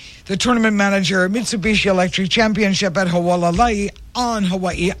FLIEAR, the tournament manager, Mitsubishi Electric Championship at Hualalai on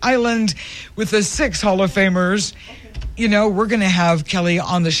Hawaii Island with the 6 Hall of Famers. You know, we're going to have Kelly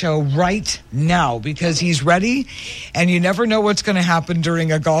on the show right now because he's ready, and you never know what's going to happen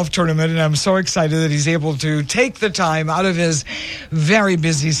during a golf tournament, and I'm so excited that he's able to take the time out of his very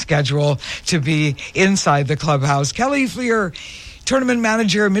busy schedule to be inside the clubhouse. Kelly FLIEAR, tournament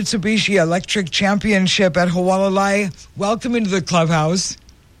manager, Mitsubishi Electric Championship at Hualalai. Welcome into the clubhouse.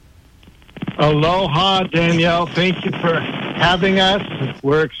 Aloha, Danielle. Thank you for having us.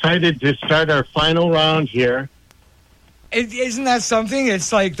 We're excited to start our final round here. Isn't that something?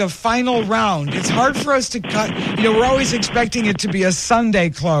 It's like the final round. It's hard for us to cut. You know, we're always expecting it to be a Sunday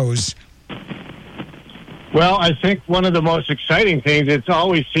close. Well, I think one of the most exciting things, it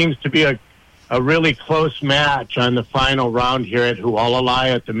always seems to be a really close match on the final round here at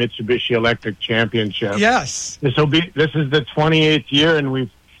Hualalai at the Mitsubishi Electric Championship. Yes. This is the 28th year, and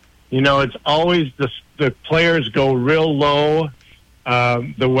it's always the players go real low.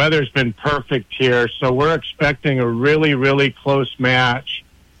 The weather's been perfect here, so we're expecting a really, really close match.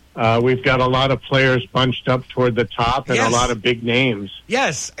 We've got a lot of players bunched up toward the top and a lot of big names.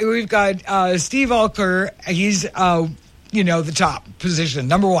 Yes, we've got Steve Alker. He's, the top position,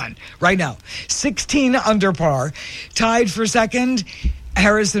 number 1 right now. 16 under par. Tied for second,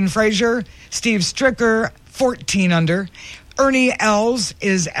 Harrison Frazier. Steve Stricker, 14 under. Ernie Els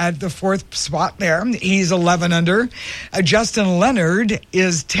is at the 4th spot there. He's 11 under. Justin Leonard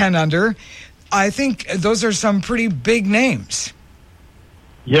is 10 under. I think those are some pretty big names.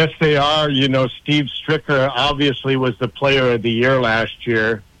 Yes, they are. Steve Stricker obviously was the player of the year last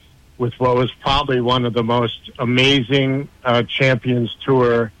year with what was probably one of the most amazing Champions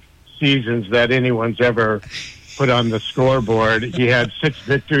Tour seasons that anyone's ever put on the scoreboard. He had 6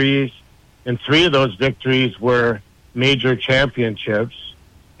 victories, and 3 of those victories were major championships.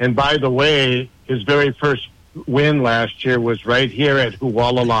 And by the way, his very first win last year was right here at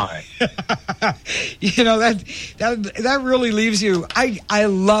Hualalai. That really leaves you. I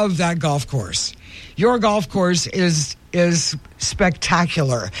love that golf course. Your golf course is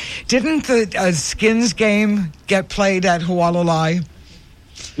spectacular. Didn't the Skins game get played at Hualalai?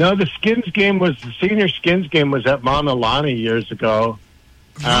 No, the senior Skins game was at Mauna Lani years ago.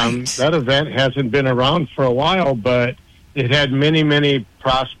 Right. That event hasn't been around for a while, but it had many, many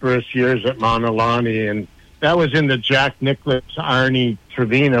prosperous years at Mauna Lani, and that was in the Jack Nicklaus, Arnie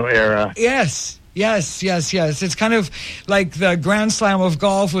Trevino era. Yes. It's kind of like the Grand Slam of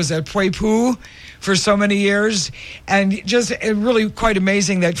golf was at Puepu for so many years, and just really quite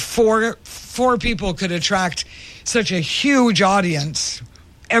amazing that four people could attract such a huge audience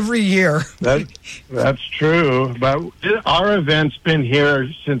every year. That's true, but our event's been here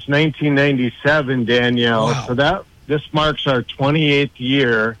since 1997, Danielle. Wow. So this marks our 28th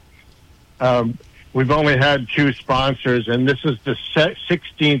year. We've only had 2 sponsors, and this is the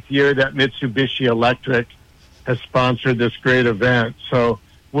 16th year that Mitsubishi Electric has sponsored this great event. So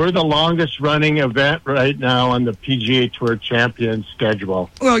we're the longest running event right now on the PGA Tour Champions schedule.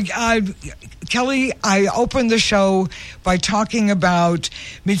 Well, Kelly, I opened the show by talking about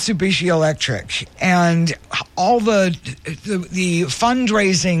Mitsubishi Electric and all the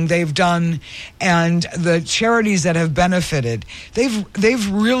fundraising they've done and the charities that have benefited.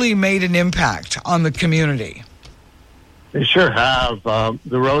 They've really made an impact on the community. They sure have.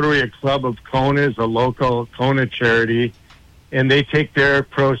 The Rotary Club of Kona is a local Kona charity, and they take their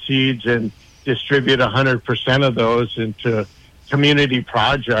proceeds and distribute 100% of those into community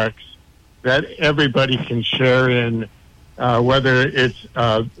projects that everybody can share in, whether it's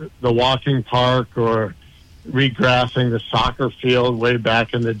the walking park or regrassing the soccer field way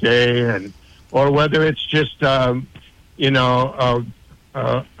back in the day, or whether it's just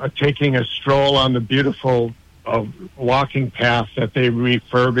taking a stroll on the beautiful walking path that they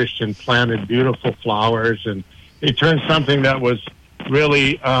refurbished and planted beautiful flowers, and they turned something that was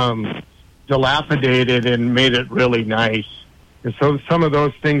really dilapidated and made it really nice. And so some of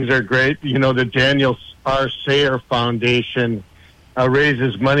those things are great. You know, the Daniel R. Sayer Foundation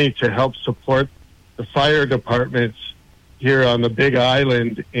raises money to help support the fire departments here on the Big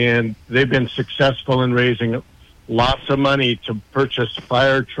Island, and they've been successful in raising lots of money to purchase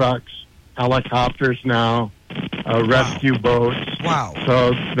fire trucks, helicopters now, rescue boats. Wow.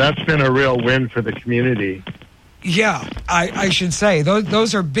 So that's been a real win for the community. Yeah, I should say,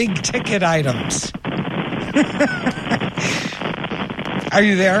 those are big ticket items. Are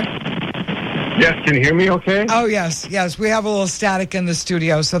you there? Yes, can you hear me okay? Oh, yes. We have a little static in the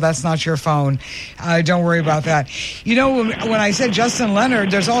studio, so that's not your phone. Don't worry about that. You know, when I said Justin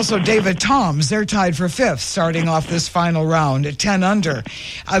Leonard, there's also David Toms. They're tied for 5th, starting off this final round at 10 under.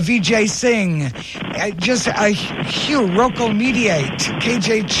 Vijay Singh, just a Hugh, Rocco Mediate,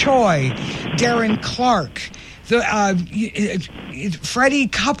 KJ Choi, Darren Clark, Freddie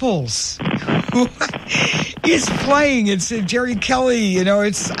Couples is playing. It's Jerry Kelly. You know,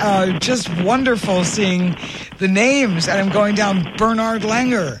 it's just wonderful seeing the names. And I'm going down Bernard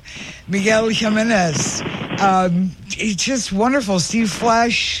Langer, Miguel Jimenez. It's just wonderful. Steve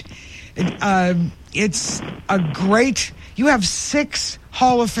Flesh. It's a great. You have 6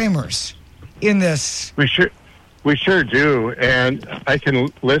 Hall of Famers in this. We sure do, and I can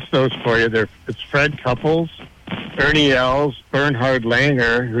list those for you. It's Fred Couples, Ernie Els, Bernhard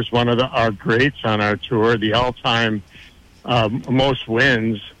Langer, who's one of our greats on our tour, the all-time most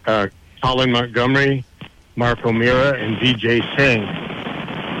wins, Colin Montgomery, Mark O'Meara, and Vijay Singh.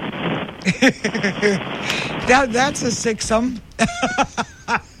 That's a sixum.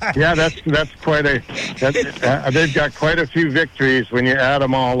 Yeah, that's quite a. They've got quite a few victories when you add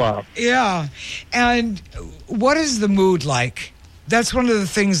them all up. Yeah, and what is the mood like? That's one of the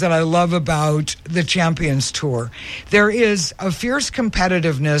things that I love about the Champions Tour. There is a fierce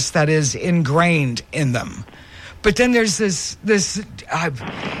competitiveness that is ingrained in them. But then there's this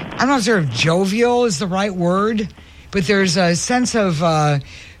I'm not sure if jovial is the right word, but there's a sense of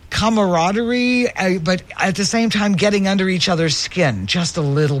camaraderie, but at the same time getting under each other's skin just a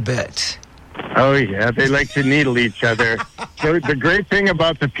little bit. Oh, yeah, they like to needle each other. So the great thing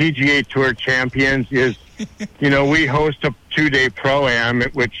about the PGA Tour Champions is, you know, we host a 2-day Pro-Am,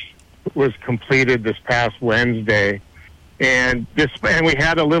 which was completed this past Wednesday. And we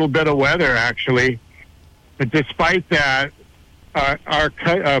had a little bit of weather, actually. But despite that, our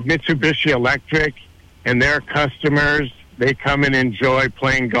Mitsubishi Electric and their customers, they come and enjoy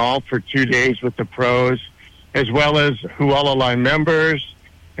playing golf for 2 days with the pros, as well as Hualalai members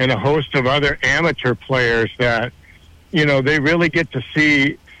and a host of other amateur players that, you know, they really get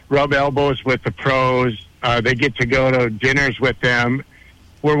to rub elbows with the pros. They get to go to dinners with them.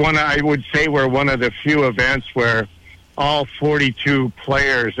 I would say we're one of the few events where all 42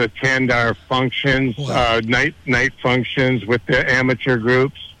 players attend our functions, night functions with the amateur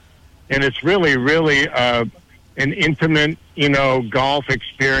groups. And it's really, really an intimate, you know, golf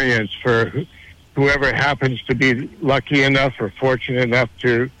experience for whoever happens to be lucky enough or fortunate enough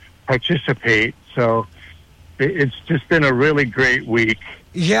to participate. So it's just been a really great week.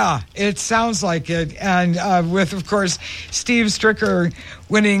 Yeah, it sounds like it. And with, of course, Steve Stricker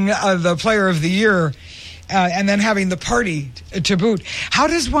winning the Player of the Year, and then having the party to boot. How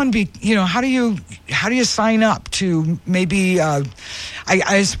does one how do you sign up to maybe, I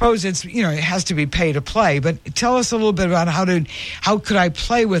suppose it's, it has to be pay to play, but tell us a little bit about how could I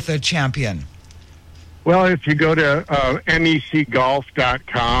play with a champion? Well, if you go to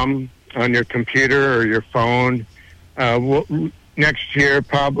mecgolf.com on your computer or your phone, next year,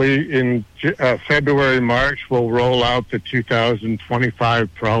 probably in February, March, we'll roll out the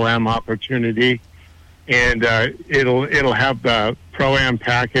 2025 Pro-Am opportunity. And it'll have the Pro-Am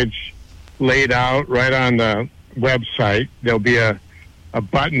package laid out right on the website. There'll be a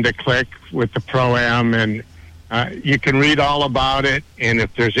button to click with the Pro-Am, and you can read all about it. And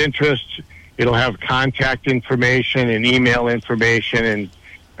if there's interest, it'll have contact information and email information, and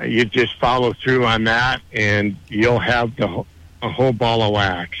you just follow through on that, and you'll have a whole ball of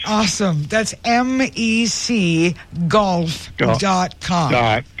wax. Awesome. That's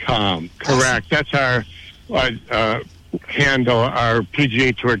mecgolf.com. Correct. That's our handle, our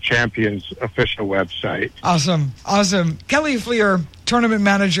PGA Tour Champions official website. Awesome. Kelly FLIEAR, Tournament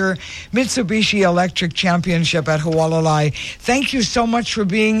Manager, Mitsubishi Electric Championship at Hualalai. Thank you so much for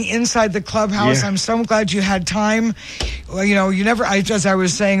being inside the clubhouse. Yeah. I'm so glad you had time. Well, you never, as I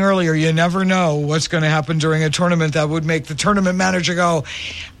was saying earlier, you never know what's going to happen during a tournament that would make the tournament manager go,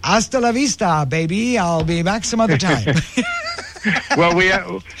 hasta la vista, baby. I'll be back some other time. Well, we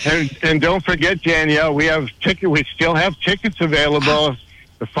have, and don't forget, Danielle, we still have tickets available.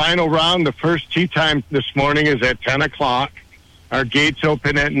 The final round, the first tee time this morning is at 10 o'clock. Our gates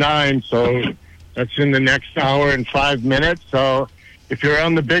open at 9, so that's in the next hour and 5 minutes. So if you're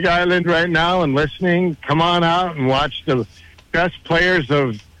on the Big Island right now and listening, come on out and watch the best players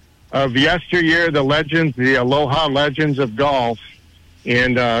of yesteryear, the legends, the Aloha legends of golf.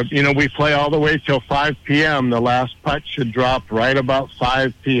 And, we play all the way till 5 p.m. The last putt should drop right about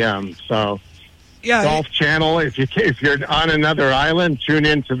 5 p.m. So, yeah, Golf Channel, if you're on another island, tune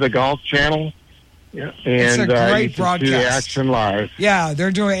into the Golf Channel. Yeah, and it's a great broadcast. See the action live. Yeah,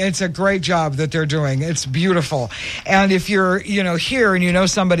 it's a great job that they're doing. It's beautiful. And if you're, here and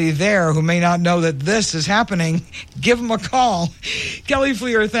somebody there who may not know that this is happening, give them a call. Kelly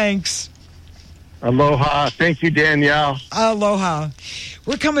FLIEAR, thanks. Aloha. Thank you, Danielle. Aloha.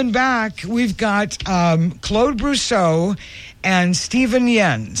 We're coming back. We've got Claude Brousseau and Stephen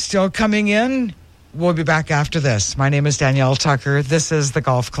Yen still coming in. We'll be back after this. My name is Danielle Tucker. This is the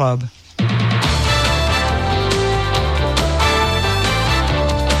Golf Club.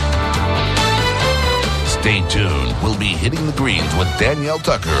 Stay tuned. We'll be hitting the greens with Danielle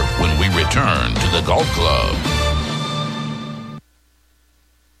Tucker when we return to the Golf Club.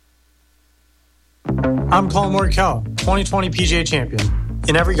 I'm Colin Morikawa, 2020 PGA champion.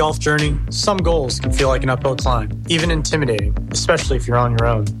 In every golf journey, some goals can feel like an uphill climb, even intimidating, especially if you're on your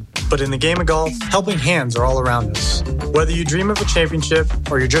own. But in the game of golf, helping hands are all around us. Whether you dream of a championship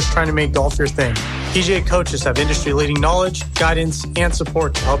or you're just trying to make golf your thing, PGA coaches have industry-leading knowledge, guidance, and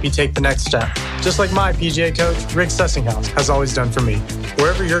support to help you take the next step. Just like my PGA coach, Rick Sessinghaus, has always done for me.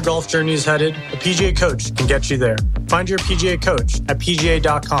 Wherever your golf journey is headed, a PGA coach can get you there. Find your PGA coach at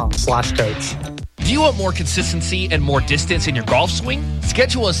pga.com/coach. Do you want more consistency and more distance in your golf swing?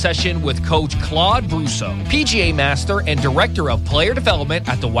 Schedule a session with Coach Claude Brousseau, PGA Master and Director of Player Development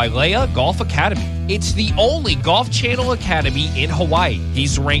at the Wailea Golf Academy. It's the only Golf Channel Academy in Hawaii.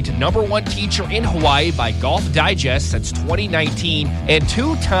 He's ranked #1 teacher in Hawaii by Golf Digest since 2019 and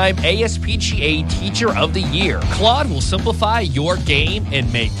 2-time ASPGA Teacher of the Year. Claude will simplify your game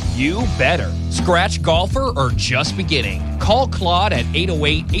and make you better. Scratch golfer or just beginning? Call Claude at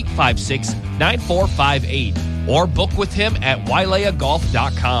 808-856-9458 or book with him at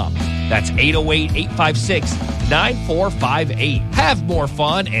WaileaGolf.com. That's 808-856-9458. Have more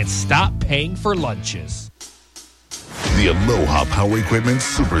fun and stop paying for lunches. The Aloha Power Equipment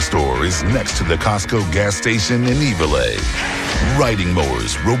Superstore is next to the Costco gas station in Iwilei. Riding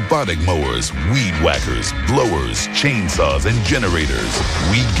mowers, robotic mowers, weed whackers, blowers, chainsaws, and generators.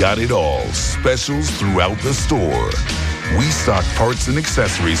 We got it all. Specials throughout the store. We stock parts and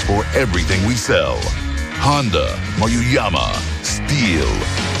accessories for everything we sell. Honda, Mayuyama, Steel,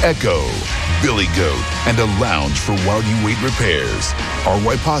 Echo, Billy Goat, and a lounge for while you wait repairs. Our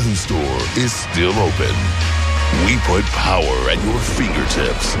Waipahu store is still open. We put power at your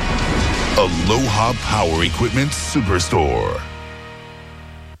fingertips. Aloha Power Equipment Superstore.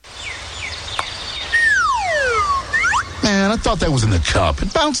 Man, I thought that was in the cup.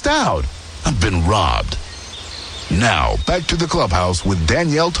 It bounced out. I've been robbed. Now, back to the clubhouse with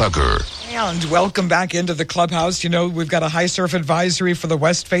Danielle Tucker. And welcome back into the clubhouse. You know, we've got a high surf advisory for the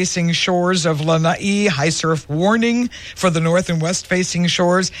west-facing shores of Lanai, high surf warning for the north and west-facing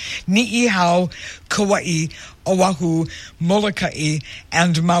shores, Ni'ihau, Kauai, Oahu, Molokai,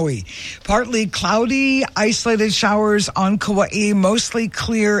 and Maui. Partly cloudy, isolated showers on Kauai, mostly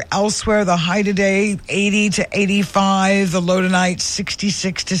clear elsewhere. The high today, 80 to 85. The low tonight,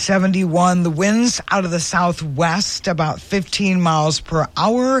 66 to 71. The winds out of the southwest, about 15 miles per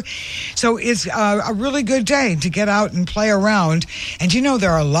hour. So it's a really good day to get out and play around. And you know,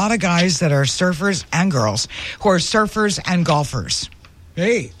 there are a lot of guys that are surfers and girls who are surfers and golfers.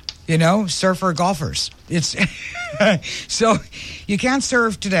 Hey. You know, surfer golfers. It's so you can't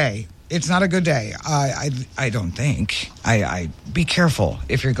surf today. It's not a good day. I don't think. I be careful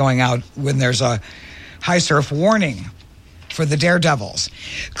if you're going out when there's a high surf warning for the Daredevils.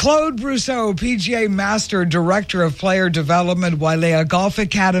 Claude BROUSSEAU, PGA Master, Director of Player Development, Wailea Golf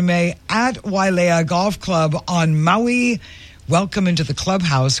Academy at Wailea Golf Club on Maui. Welcome into the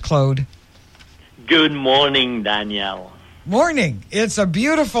clubhouse, Claude. Good morning, Danielle. Morning. It's a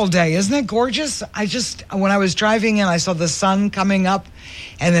beautiful day. Isn't it gorgeous? When I was driving in, I saw the sun coming up,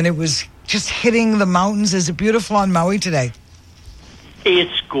 and then it was just hitting the mountains. Is it beautiful on Maui today?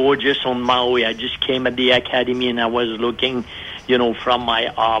 It's gorgeous on Maui. I just came at the academy, and I was looking, from my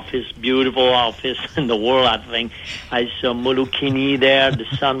office, beautiful office in the world, I think. I saw Molokini there. The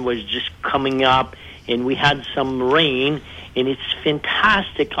sun was just coming up, and we had some rain, and it's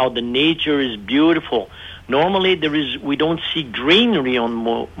fantastic how the nature is beautiful. Normally, we don't see greenery on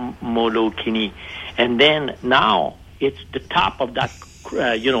Molokini. And then now, it's the top of that,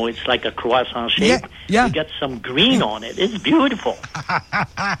 it's like a croissant shape. Yeah. You got some green on it. It's beautiful.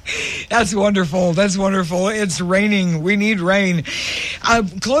 That's wonderful. That's wonderful. It's raining. We need rain.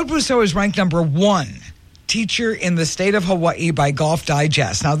 Claude BROUSSEAU is ranked number 1 teacher in the state of Hawaii by Golf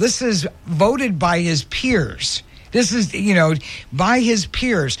Digest. Now, this is voted by his peers. This is, by his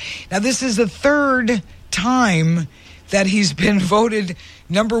peers. Now, this is the third time that he's been voted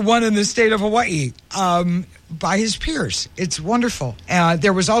number 1 in the state of Hawaii by his peers. It's wonderful.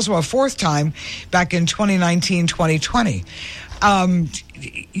 There was also a fourth time back in 2019-2020.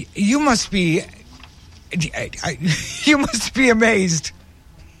 You must be amazed.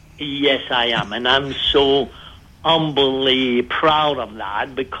 Yes, I am, and I'm so humbly proud of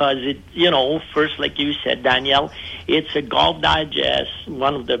that because it, first, like you said, Danielle, it's a Golf Digest,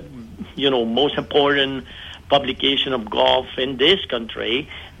 one of the most important publication of golf in this country.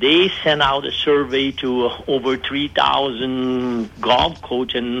 They sent out a survey to over 3,000 golf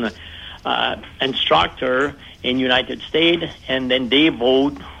coach and instructor in United States, and then they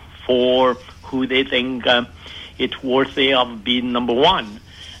vote for who they think it's worthy of being number 1.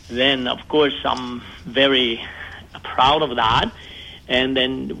 Then, of course, I'm very proud of that. And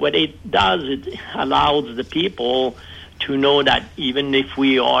then what it does, it allows the people to know that even if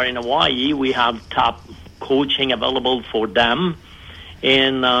we are in Hawaii, we have top coaching available for them.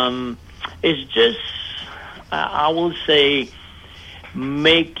 And it's just, I will say,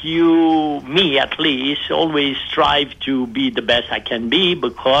 make me at least, always strive to be the best I can be,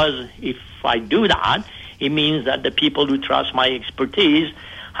 because if I do that, it means that the people who trust my expertise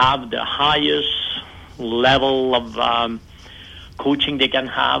have the highest level of coaching they can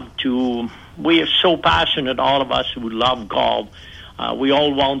have to. We are so passionate, all of us who love golf. We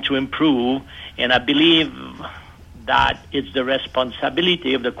all want to improve, and I believe that it's the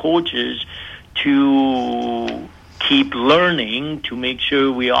responsibility of the coaches to keep learning to make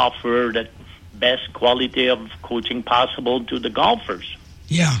sure we offer the best quality of coaching possible to the golfers.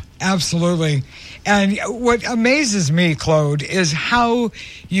 Yeah, absolutely. And what amazes me, Claude, is how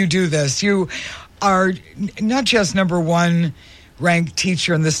you do this. You are not just number 1 ranked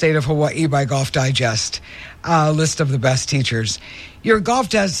teacher in the state of Hawaii by Golf Digest, list of the best teachers. You're a Golf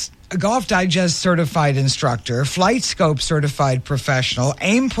Digest certified instructor, Flight Scope certified professional,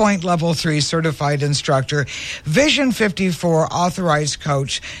 Aim Point Level 3 certified instructor, Vision 54 authorized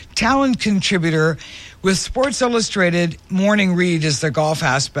coach, talent contributor with Sports Illustrated. Morning read is the golf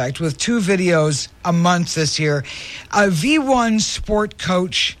aspect with 2 videos a month this year, a V1 sport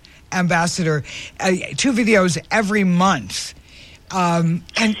coach ambassador, 2 videos every month. And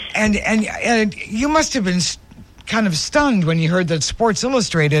you must have been kind of stunned when you heard that Sports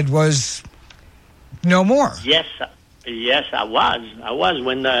Illustrated was no more. Yes, I was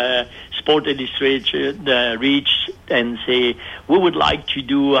when Sports Illustrated reached and say, we would like to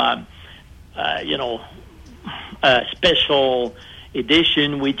do, a special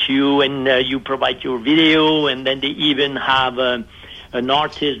edition with you, and you provide your video, and then they even have an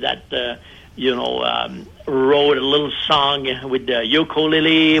artist that wrote a little song with the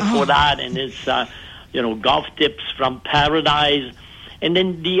ukulele for that, and it's, golf tips from paradise. And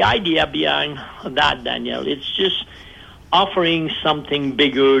then the idea behind that, Danielle, it's just offering something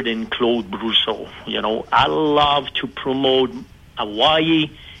bigger than Claude BROUSSEAU. I love to promote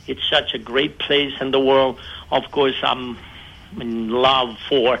Hawaii. It's such a great place in the world. Of course, I'm in love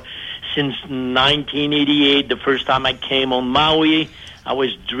since 1988, the first time I came on Maui. I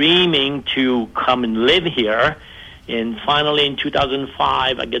was dreaming to come and live here. And finally, in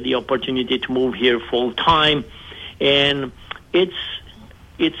 2005, I get the opportunity to move here full time. And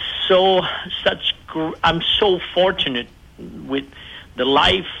I'm so fortunate with the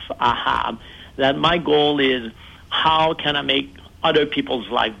life I have that my goal is how can I make other people's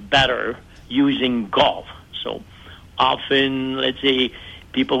life better using golf. So often, let's say,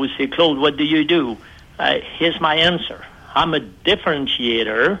 people will say, Claude, what do you do? Here's my answer. I'm a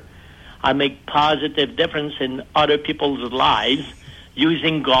differentiator. I make positive difference in other people's lives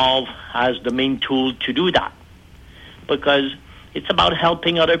using golf as the main tool to do that. Because it's about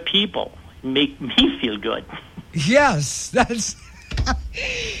helping other people, make me feel good. Yes, that's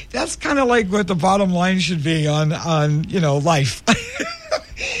kind of like what the bottom line should be on life.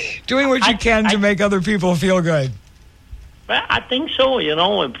 Doing what you can to make other people feel good. Well, I think so.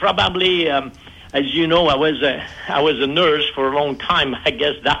 And probably, as you know, I was a nurse for a long time. I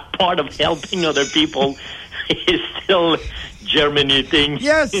guess that part of helping other people is still germinating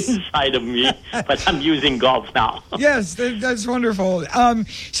inside of me, but I'm using golf now. Yes, that's wonderful.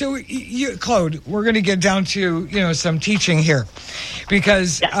 So, Claude, we're going to get down to some teaching here,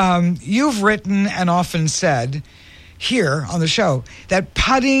 because you've written and often said here on the show that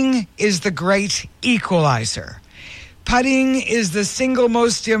putting is the great equalizer. Putting is the single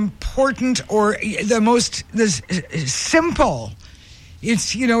most important, or the simple.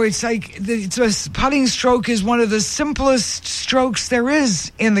 It's a putting stroke is one of the simplest strokes there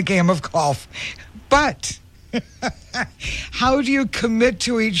is in the game of golf. But how do you commit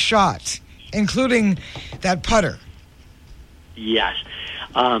to each shot, including that putter? Yes.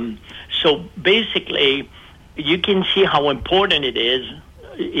 So basically, you can see how important it is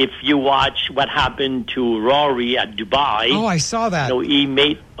if you watch what happened to Rory at Dubai. Oh, I saw that. He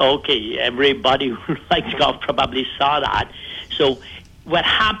made, everybody who likes golf probably saw that. So what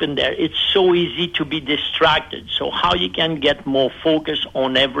happened there, it's so easy to be distracted. So how you can get more focus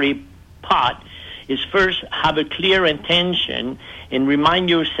on every putt is first have a clear intention and remind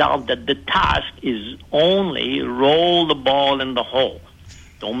yourself that the task is only roll the ball in the hole.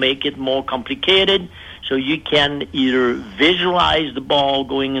 Don't make it more complicated. So you can either visualize the ball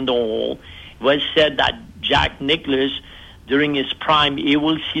going in the hole. It was said that Jack Nicklaus, during his prime, he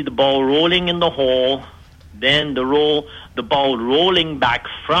will see the ball rolling in the hole, then the ball rolling back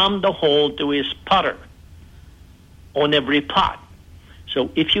from the hole to his putter on every putt.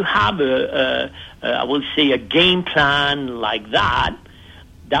 So if you have I will say a game plan like that,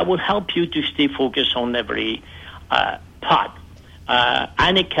 that will help you to stay focused on every putt.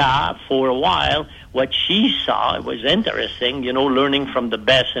 Annika, for a while, what she saw, it was interesting, learning from the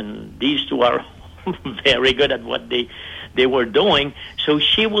best, and these two are very good at what they were doing. So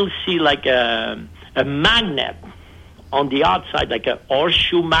she will see like a magnet on the outside, like a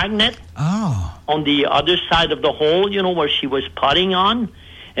horseshoe magnet on the other side of the hole, where she was putting on.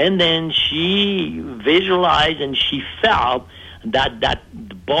 And then she visualized and she felt that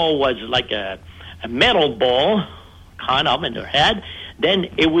the ball was like a metal ball, kind of, in her head. Then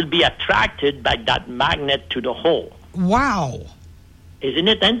it will be attracted by that magnet to the hole. Wow. Isn't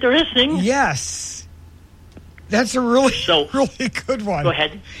it interesting? Yes. That's a really good one. Go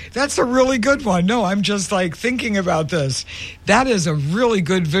ahead. That's a really good one. No, I'm just thinking about this. That is a really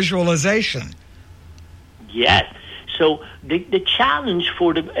good visualization. Yes. So the challenge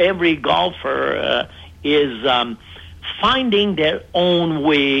for every golfer is finding their own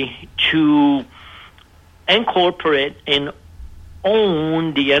way to incorporate and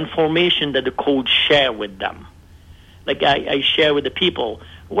own the information that the coach share with them. Like I share with the people,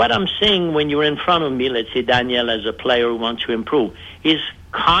 what I'm saying when you're in front of me, let's say Danielle as a player who wants to improve, is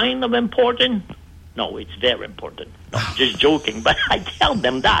kind of important. No, it's very important. No, just joking, but I tell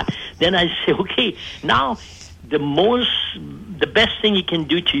them that. Then I say, okay, now the best thing you can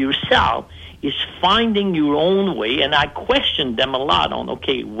do to yourself is finding your own way, and I question them a lot on,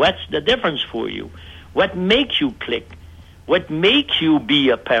 okay, what's the difference for you? What makes you click? What makes you be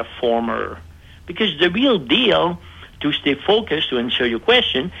a performer? Because the real deal, to stay focused, to answer your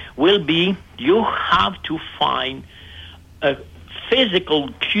question, will be you have to find a physical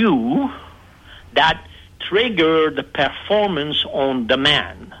cue that trigger the performance on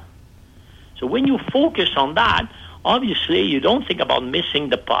demand. So when you focus on that, obviously you don't think about missing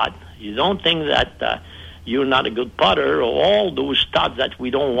the putt. You don't think that you're not a good putter, or all those thoughts that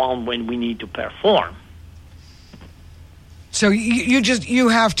we don't want when we need to perform. So you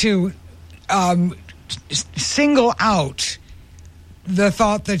have to single out the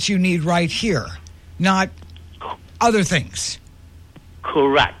thought that you need right here, not other things.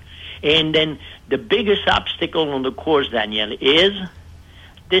 Correct. And then the biggest obstacle on the course, Danielle, is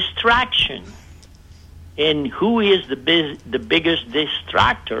distraction. And who is the biggest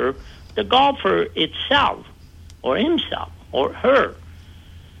distractor? The golfer itself, or himself, or her.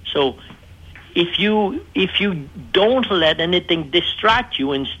 So if you don't let anything distract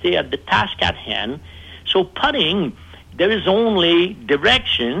you and stay at the task at hand, so putting, there is only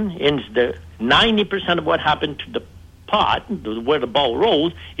direction, and the 90% of what happened to the putt, where the ball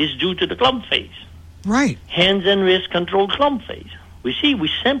rolls, is due to the club face. Right. Hands and wrist control club face. We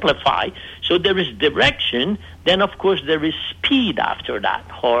simplify. So there is direction. Then, of course, there is speed after that,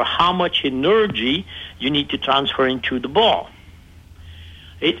 or how much energy you need to transfer into the ball.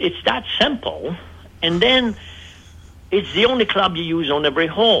 It's that simple. And then it's the only club you use on every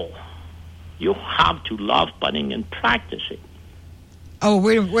hole. You have to love putting and practice it. Oh,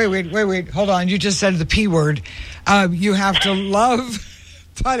 wait. Hold on. You just said the P word. You have to love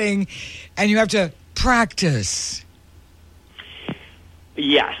putting, and you have to practice.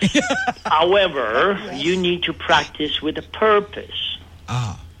 Yes. However, you need to practice with a purpose.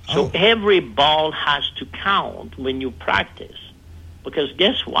 So every ball has to count when you practice. Because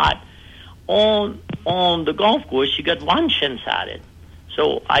guess what? On the golf course, you got one chance at it.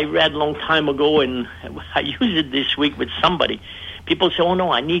 So I read a long time ago, and I used it this week with somebody. People say, oh,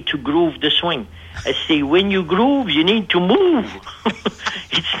 no, I need to groove the swing. I say, when you groove, you need to move.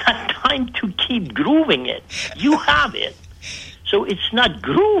 It's not time to keep grooving it. You have it. So it's not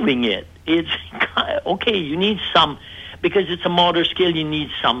grooving it. It's, okay, you need some, because it's a motor skill, you need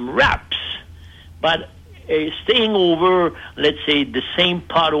some reps. But staying over, let's say, the same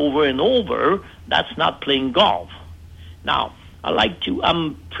putt over and over, that's not playing golf. Now,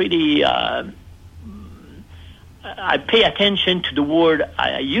 I'm pretty, I pay attention to the word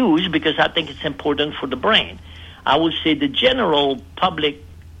I use because I think it's important for the brain. I would say the general public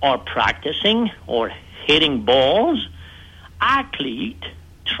are practicing or hitting balls. Athlete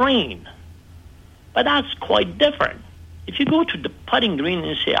train. But that's quite different. If you go to the putting green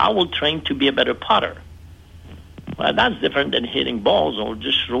and say, I will train to be a better putter, well, that's different than hitting balls or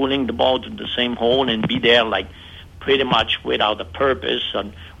just rolling the ball to the same hole and be there like pretty much without a purpose.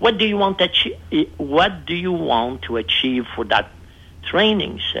 And what do you want to achieve for that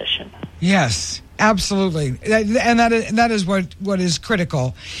training session? Yes, absolutely. And that is what is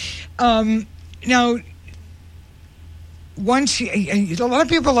critical. Now, once a lot of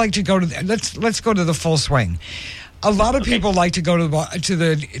people like to go to let's go to the full swing. A lot of people like to go to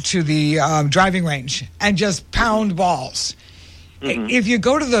the driving range and just pound balls. Mm-hmm. If you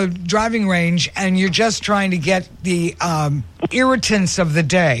go to the driving range and you're just trying to get the irritants of the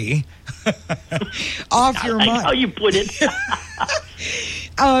day off your mind, how you put it,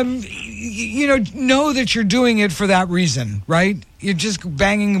 know that you're doing it for that reason, right? You're just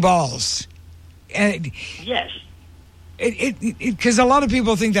banging balls. And yes. Because a lot of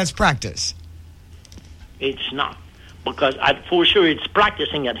people think that's practice. It's not. Because for sure it's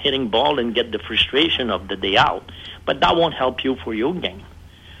practicing at hitting ball and get the frustration of the day out. But that won't help you for your game.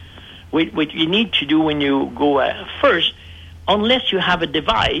 What you need to do when you go first, unless you have a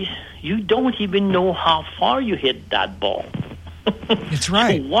device, you don't even know how far you hit that ball. That's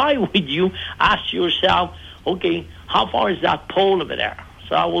right. So why would you ask yourself, okay, how far is that pole over there?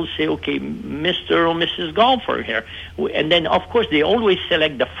 So I will say, okay, Mr. or Mrs. Golfer here. And then, of course, they always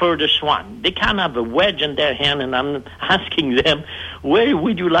select the furthest one. They can't have a wedge in their hand, and I'm asking them, where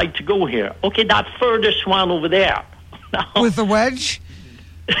would you like to go here? Okay, that furthest one over there. Now, with the wedge?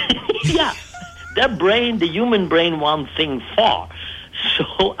 Yeah. The human brain wants things far.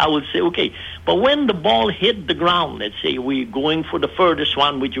 So I would say, okay, but when the ball hit the ground, let's say we're going for the furthest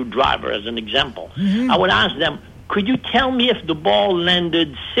one with your driver as an example, I would ask them, could you tell me if the ball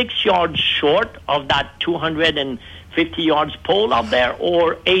landed 6 yards short of that 250 yards pole up there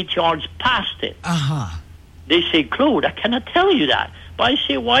or 8 yards past it? Uh-huh. They say, Claude, I cannot tell you that. But I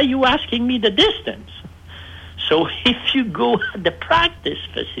say, why are you asking me the distance? So if you go to the practice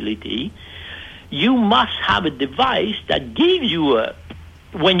facility, you must have a device that gives you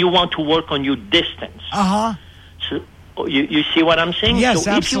when you want to work on your distance. Uh-huh. So you see what I'm saying? Yes,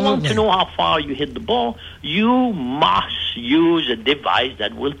 so absolutely. If you want to know how far you hit the ball, you must use a device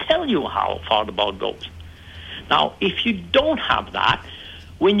that will tell you how far the ball goes. Now, if you don't have that,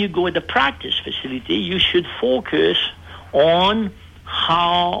 when you go to the practice facility, you should focus on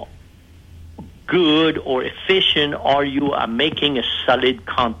how good or efficient are you at making a solid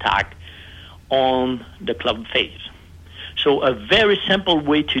contact on the club face. So a very simple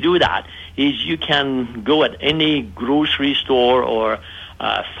way to do that is you can go at any grocery store or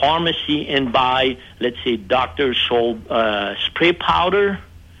pharmacy and buy, let's say, Dr. Scholl spray powder,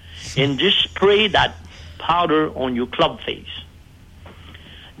 and just spray that powder on your club face.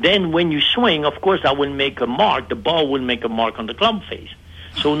 Then when you swing, of course, that will make a mark. The ball will make a mark on the club face.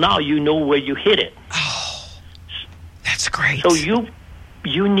 So now you know where you hit it. Oh, that's great. So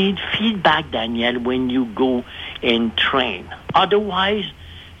you need feedback, Danielle, when you go and train. Otherwise,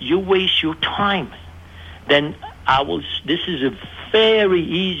 you waste your time. Then this is a very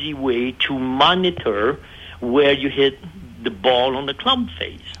easy way to monitor where you hit the ball on the club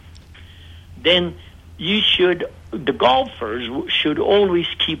face. Then the golfers should always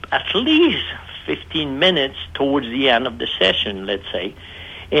keep at least 15 minutes towards the end of the session, let's say,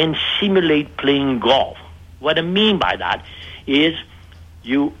 and simulate playing golf. What I mean by that is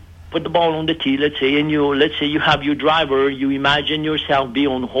you put the ball on the tee, let's say, and let's say you have your driver, you imagine yourself be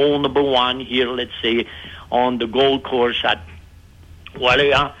on hole number 1 here, let's say, on the golf course at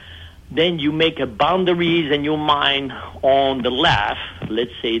Wailea. Then you make a boundaries in your mind on the left,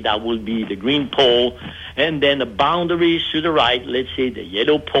 let's say that will be the green pole, and then the boundaries to the right, let's say the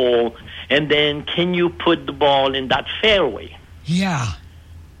yellow pole, and then can you put the ball in that fairway? Yeah.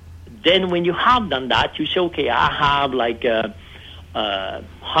 Then when you have done that, you say, okay, I have like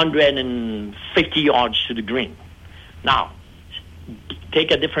 150 yards to the green. Now,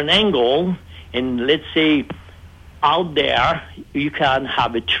 take a different angle, and let's say out there you can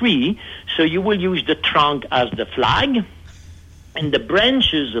have a tree, so you will use the trunk as the flag, and the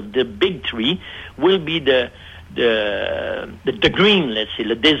branches of the big tree will be the green, let's say,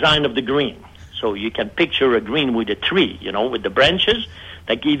 the design of the green. So you can picture a green with a tree, with the branches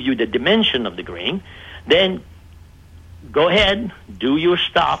that give you the dimension of the green. Then go ahead, do your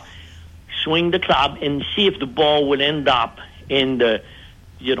stuff, swing the club, and see if the ball will end up in the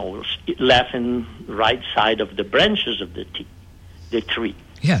left and right side of the branches of the tree.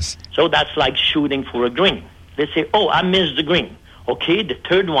 Yes. So that's like shooting for a green. Let's say, I missed the green. Okay, the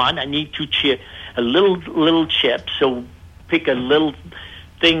third one, I need to chip a little chip. So pick a little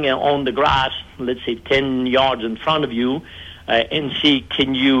thing on the grass, let's say 10 yards in front of you, and see,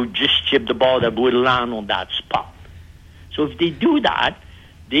 can you just chip the ball that will land on that spot? So if they do that,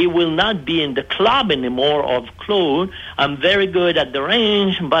 they will not be in the club anymore of Claude. I'm very good at the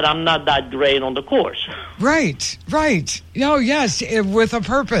range, but I'm not that great on the course. Right. No, yes, with a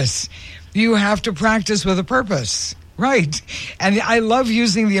purpose. You have to practice with a purpose. Right. And I love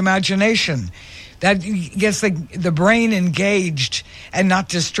using the imagination. That gets the brain engaged and not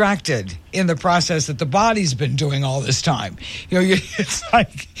distracted in the process that the body's been doing all this time. It's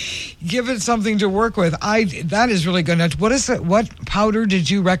like, give it something to work with. That is really good. What powder did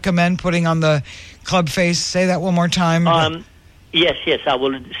you recommend putting on the club face? Say that one more time. Yes, I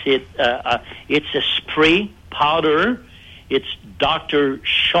will say it. It's a spray powder. It's Dr.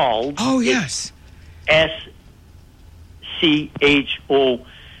 Scholl. Oh, yes. SCHOLL''S,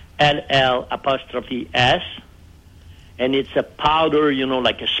 and it's a powder,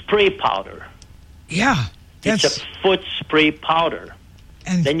 like a spray powder. Yeah. It's a foot spray powder.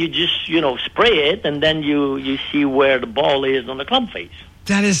 And then you just, spray it, and then you see where the ball is on the club face.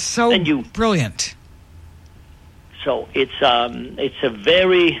 That is so brilliant. So it's a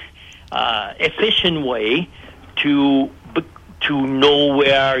very efficient way to know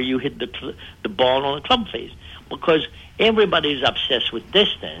where you hit the ball on the club face, because everybody's obsessed with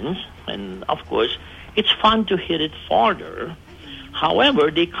distance, and of course, it's fun to hit it farther. However,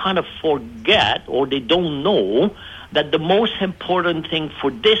 they kind of forget, or they don't know, that the most important thing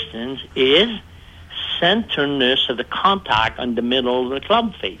for distance is centerness of the contact on the middle of the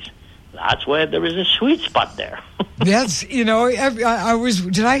club face. That's where there is a sweet spot there. Yes, did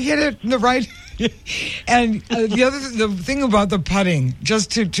I hit it in the right? And the thing about the putting,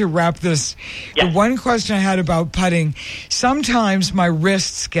 just to wrap this, the one question I had about putting, sometimes my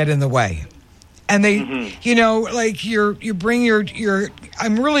wrists get in the way. And they, you bring your,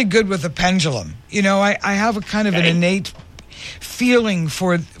 I'm really good with the pendulum. I have a kind of an innate feeling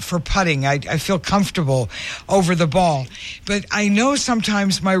for putting. I feel comfortable over the ball. But I know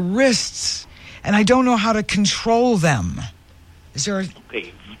sometimes my wrists, and I don't know how to control them. Is there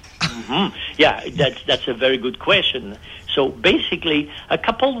Okay. Mm-hmm. Yeah, that's a very good question. So basically, a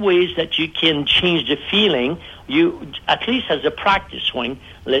couple of ways that you can change the feeling, at least as a practice swing,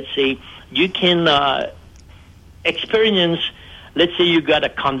 let's say, you can experience let's say you got a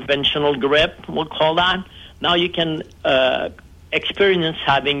conventional grip, we'll call that. Now you can experience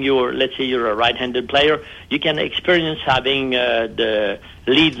having let's say you're a right-handed player, you can experience having the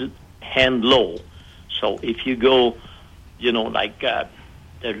lead hand low. So if you go, like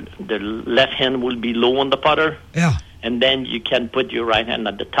the left hand will be low on the putter. Yeah. And then you can put your right hand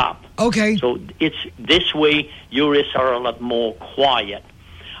at the top. Okay. So it's this way your wrists are a lot more quiet.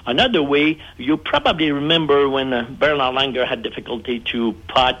 Another way, you probably remember when Bernard Langer had difficulty to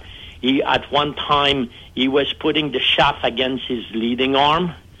putt, at one time he was putting the shaft against his leading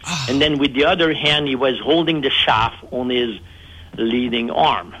arm, and then with the other hand he was holding the shaft on his leading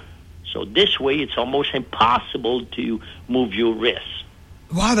arm. So this way it's almost impossible to move your wrists.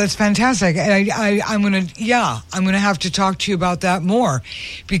 Wow, that's fantastic. I'm gonna have to talk to you about that more,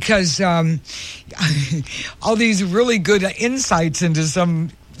 because all these really good insights into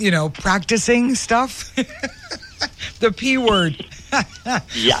some, practicing stuff. The P word.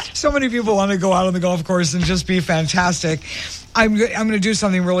 Yeah. So many people want to go out on the golf course and just be fantastic. I'm going to do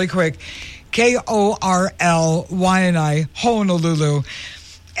something really quick. KORLYNI, Honolulu,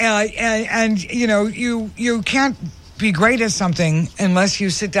 and you can't be great at something unless you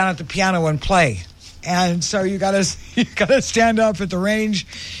sit down at the piano and play. And so you gotta stand up at the range,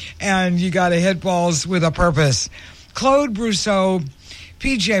 and you gotta hit balls with a purpose. Claude BROUSSEAU,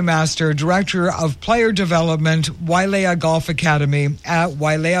 PGA Master, Director of Player Development, Wailea Golf Academy at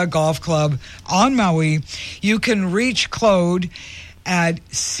Wailea Golf Club on Maui. You can reach Claude at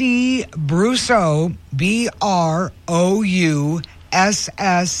CBROUSSEAU, BROUSSEAO,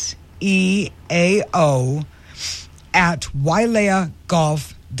 at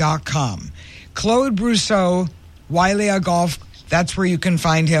WaileaGolf.com. Claude BROUSSEAU, Wailea Golf, that's where you can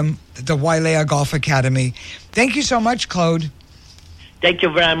find him, the Wailea Golf Academy. Thank you so much, Claude. Thank you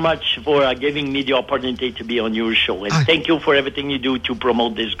very much for giving me the opportunity to be on your show. And thank you for everything you do to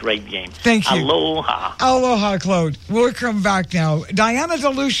promote this great game. Thank you. Aloha. Aloha, Claude. We'll come back now. Diana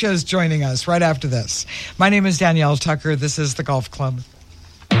DeLucia is joining us right after this. My name is Danielle Tucker. This is the Golf Club.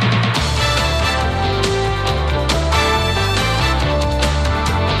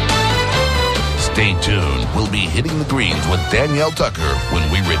 Stay tuned. We'll be hitting the greens with Danielle Tucker when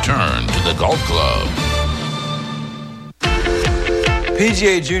we return to the Golf Club.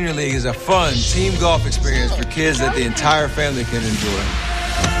 PGA Junior League is a fun team golf experience for kids that the entire family can enjoy.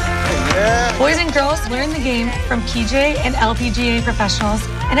 Yeah. Boys and girls learn the game from PGA and LPGA professionals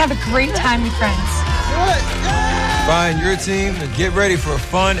and have a great time with friends. Find your team and get ready for a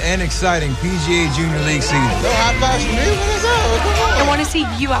fun and exciting PGA Junior League season. I want to see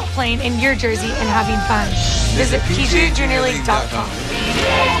you out playing in your jersey and having fun. Visit PGAJuniorLeague.com.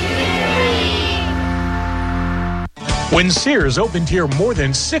 When Sears opened here more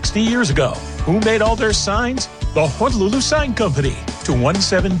than 60 years ago, who made all their signs? The Honolulu Sign Company, to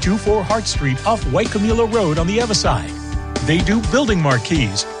 1724 Hart Street off Waikimila Road on the other side. They do building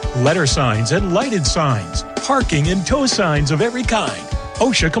marquees, letter signs and lighted signs, parking and tow signs of every kind,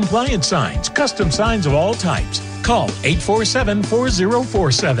 OSHA compliant signs, custom signs of all types. Call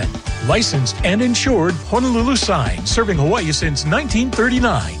 847-4047. Licensed and insured Honolulu Sign, serving Hawaii since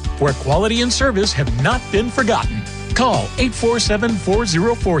 1939, where quality and service have not been forgotten. Call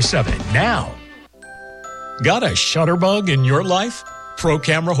 847-4047 now. Got a shutterbug in your life? Pro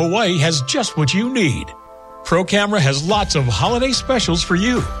Camera Hawaii has just what you need. Pro Camera has lots of holiday specials for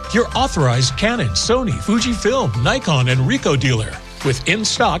you. Your authorized Canon, Sony, Fujifilm, Nikon, and Ricoh dealer, with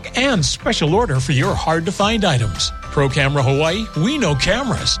in-stock and special order for your hard-to-find items. Pro Camera Hawaii, we know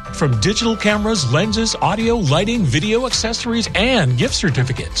cameras. From digital cameras, lenses, audio, lighting, video accessories, and gift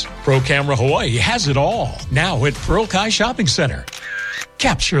certificates. Pro Camera Hawaii has it all. Now at Pearl Kai Shopping Center.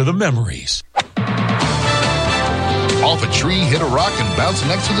 Capture the memories. Off a tree, hit a rock, and bounce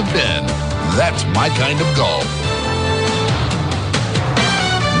next to the pin. That's my kind of golf.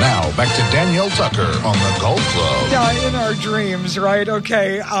 Now, back to Danielle Tucker on the Golf Club. Yeah, in our dreams, right?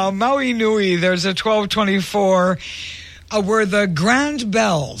 Okay, Maui Nui, there's a 1224 where the Grand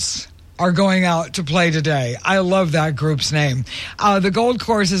Bells are going out to play today. I love that group's name. The gold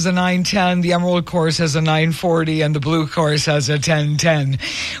course is a 910, the emerald course has a 940, and the blue course has a 1010.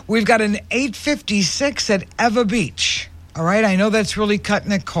 We've got an 856 at Eva Beach. All right, I know that's really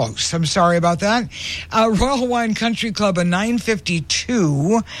cutting it close. I'm sorry about that. Royal Hawaiian Country Club, a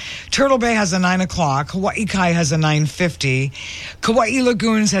 952. Turtle Bay has a 9 o'clock. Hawaii Kai has a 950. Kauai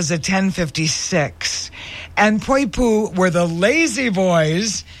Lagoons has a 1056. And Poipu, where the Lazy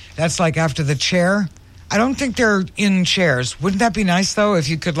Boys, that's like after the chair. I don't think they're in chairs. Wouldn't that be nice, though, if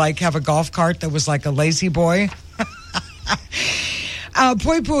you could, like, have a golf cart that was like a lazy boy?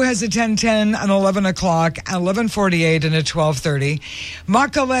 Poipu has a 10:10, an 11 o'clock, 11:48, and a 12:30.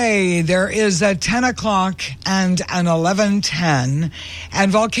 Makale, there is a 10 o'clock and an 11:10.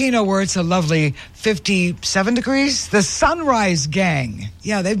 And Volcano, where it's a lovely 57 degrees. The Sunrise Gang.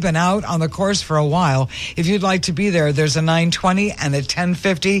 Yeah, they've been out on the course for a while. If you'd like to be there, there's a 9:20 and a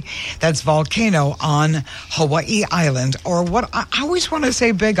 10:50. That's Volcano on Hawaii Island. Or what I always want to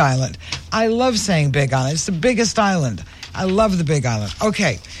say Big Island. I love saying Big Island. It's the biggest island. I love the Big Island.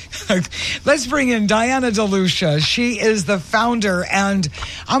 Okay, let's bring in Diana DeLucia. She is the founder, and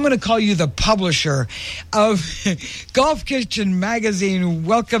I'm going to call you the publisher of Golf Kitchen Magazine.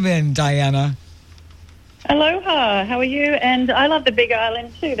 Welcome in, Diana. Aloha, how are you? And I love the Big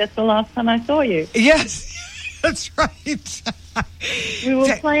Island too. That's the last time I saw you. Yes, that's right. We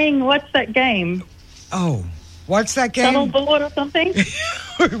were playing, what's that game? Oh, what's that game? Shuffleboard or something?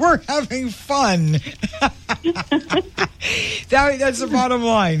 We're having fun. That's the bottom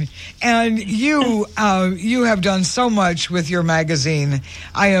line. And you have done so much with your magazine.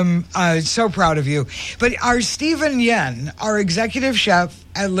 I am so proud of you. But our Stephen Yen, our executive chef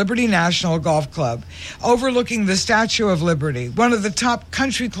at Liberty National Golf Club, overlooking the Statue of Liberty, one of the top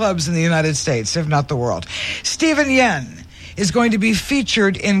country clubs in the United States, if not the world, Stephen Yen is going to be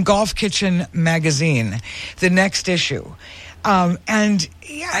featured in Golf Kitchen Magazine, the next issue. And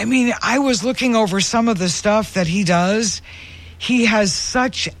yeah, I mean, I was looking over some of the stuff that he does. He has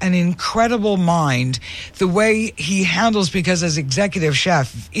such an incredible mind, the way he handles, because as executive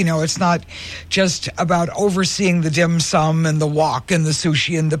chef, you know, it's not just about overseeing the dim sum and the wok and the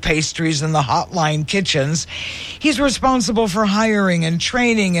sushi and the pastries and the hotline kitchens. He's responsible for hiring and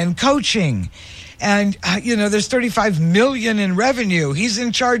training and coaching. And, you know, there's $35 million in revenue. He's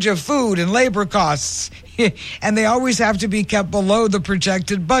in charge of food and labor costs. And they always have to be kept below the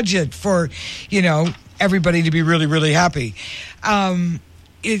projected budget for, you know, everybody to be really, really happy.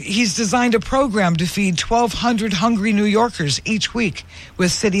 He's designed a program to feed 1,200 hungry New Yorkers each week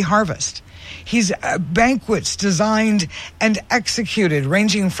with City Harvest. He's banquets designed and executed,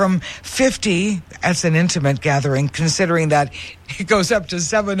 ranging from 50, that's an intimate gathering, considering that it goes up to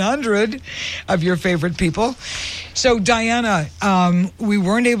 700 of your favorite people. So, Diana, we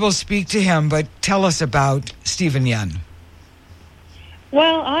weren't able to speak to him, but tell us about Stephen Yen.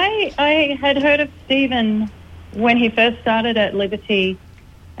 Well, I had heard of Stephen when he first started at Liberty,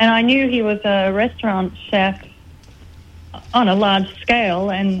 and I knew he was a restaurant chef on a large scale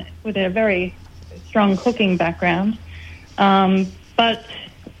and with a very strong cooking background. But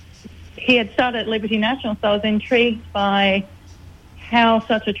he had started at Liberty National, so I was intrigued by how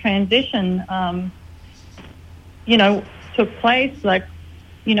such a transition, you know, took place. Like,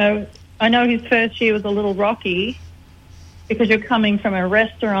 you know, I know his first year was a little rocky because you're coming from a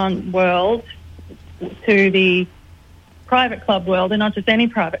restaurant world to the private club world, and not just any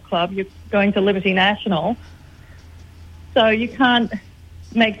private club. You're going to Liberty National. So you can't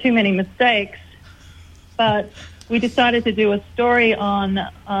make too many mistakes. But we decided to do a story on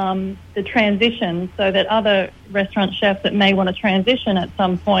the transition so that other restaurant chefs that may want to transition at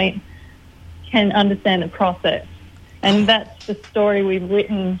some point can understand the process. And that's the story we've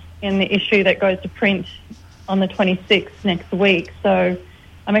written in the issue that goes to print on the 26th next week. So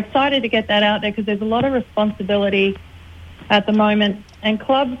I'm excited to get that out there because there's a lot of responsibility at the moment, and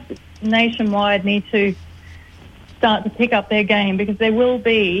clubs nationwide need to start to pick up their game because there will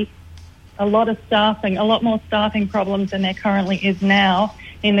be a lot more staffing problems than there currently is now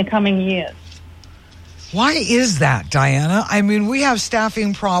in the coming years. Why is that, Diana? I mean, we have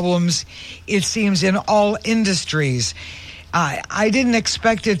staffing problems, it seems, in all industries. I didn't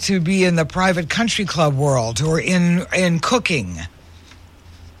expect it to be in the private country club world or in cooking.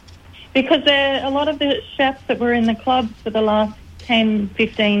 Because a lot of the chefs that were in the clubs for the last 10,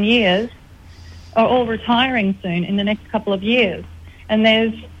 15 years are all retiring soon in the next couple of years. And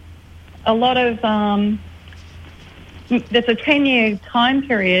there's a lot of, there's a 10-year time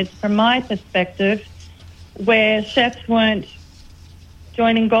period from my perspective where chefs weren't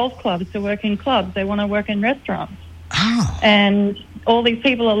joining golf clubs to work in clubs. They want to work in restaurants. Oh. And all these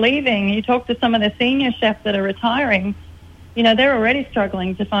people are leaving. You talk to some of the senior chefs that are retiring, you know, they're already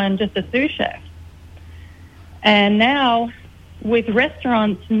struggling to find just a sous chef. And now, with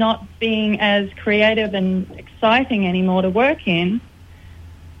restaurants not being as creative and exciting anymore to work in,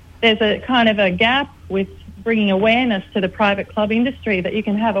 there's a kind of a gap with bringing awareness to the private club industry that you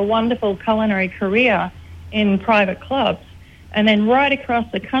can have a wonderful culinary career in private clubs. And then right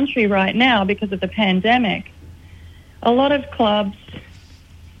across the country right now, because of the pandemic, a lot of clubs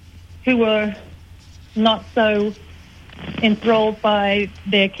who were not so enthralled by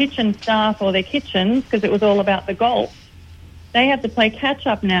their kitchen staff or their kitchens, because it was all about the golf, they have to play catch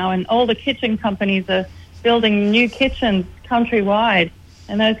up now, and all the kitchen companies are building new kitchens countrywide,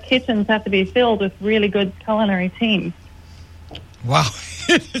 and those kitchens have to be filled with really good culinary teams. Wow,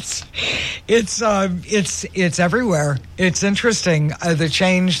 it's everywhere. It's interesting the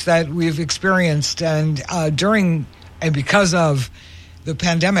change that we've experienced, and during and because of the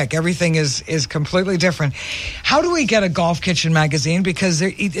pandemic, everything is completely different. How do we get a Golf Kitchen magazine? Because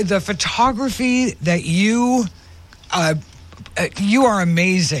the photography that you are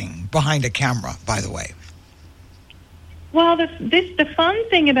amazing behind a camera, by the way. Well, the fun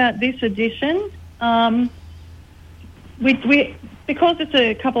thing about this edition, we because it's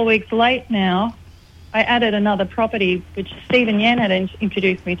a couple of weeks late now, I added another property which Stephen Yen had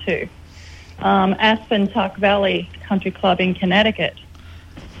introduced me to, Aspen Tuck Valley Country Club in Connecticut.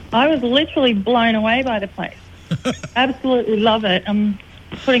 I was literally blown away by the place. Absolutely love it. I'm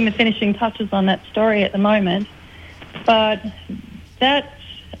putting the finishing touches on that story at the moment. But that's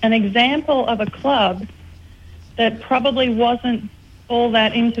an example of a club that probably wasn't all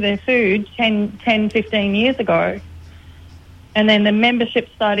that into their food 10, 15 years ago. And then the membership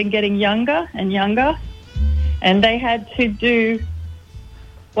started getting younger and younger, and they had to do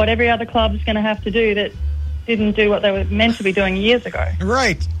what every other club is going to have to do that didn't do what they were meant to be doing years ago.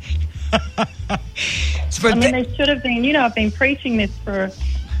 Right. I mean, they should have been, I've been preaching this for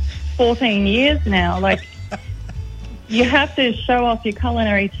 14 years now. Like, you have to show off your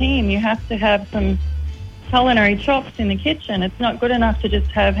culinary team. You have to have some culinary chops in the kitchen. It's not good enough to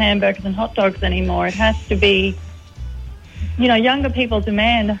just have hamburgers and hot dogs anymore. It has to be, younger people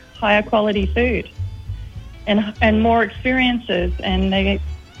demand higher quality food and more experiences, and they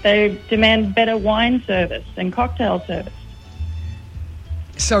demand better wine service and cocktail service.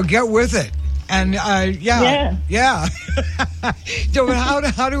 So get with it. And yeah. So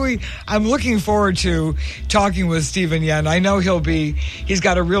how do we? I'm looking forward to talking with Stephen Yen. I know he's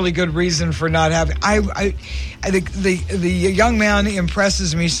got a really good reason for not having. I think the young man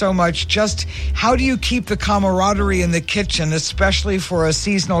impresses me so much. Just how do you keep the camaraderie in the kitchen, especially for a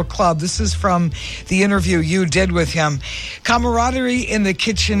seasonal club? This is from the interview you did with him. Camaraderie in the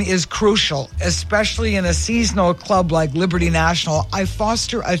kitchen is crucial, especially in a seasonal club like Liberty National. I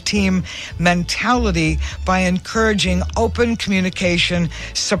foster a team mentality by encouraging open communication,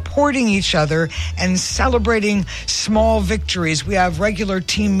 supporting each other, and celebrating small victories. We have regular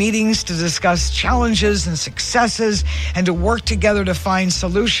team meetings to discuss challenges and successes and to work together to find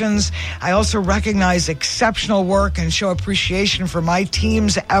solutions. I also recognize exceptional work and show appreciation for my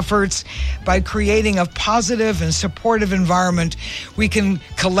team's efforts. By creating a positive and supportive environment, we can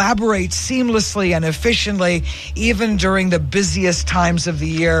collaborate seamlessly and efficiently, even during the busiest times of the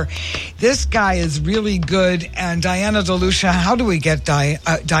year. This guy is really good. And Diana DeLucia, how do we get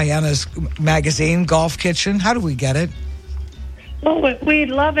Diana's magazine, Golf Kitchen? How do we get it? Well, we'd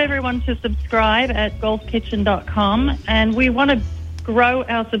love everyone to subscribe at golfkitchen.com, and we want to grow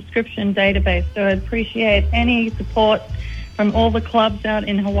our subscription database. So I'd appreciate any support from all the clubs out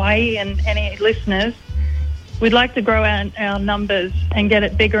in Hawaii and any listeners. We'd like to grow our numbers and get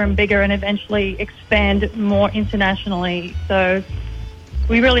it bigger and bigger and eventually expand more internationally. So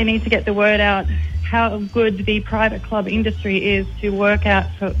we really need to get the word out how good the private club industry is to work at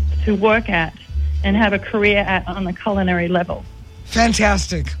and have a career at on the culinary level.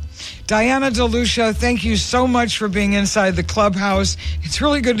 Fantastic. Diana DeLucia, thank you so much for being inside the clubhouse. It's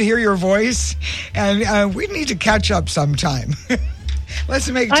really good to hear your voice, and we need to catch up sometime. Let's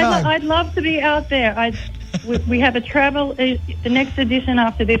make time. I'd love to be out there. We have a travel, the next edition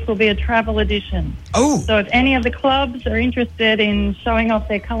after this will be a travel edition. Oh. So if any of the clubs are interested in showing off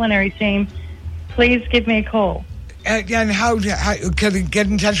their culinary team, please give me a call. And how can they get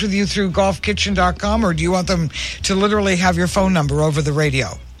in touch with you through golfkitchen.com, or do you want them to literally have your phone number over the radio?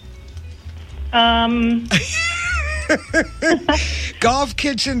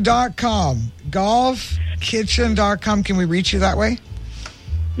 Golfkitchen.com. Golfkitchen.com. Can we reach you that way?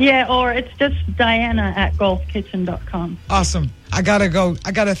 Yeah, or it's just Diana at golfkitchen.com. Awesome. I got to go.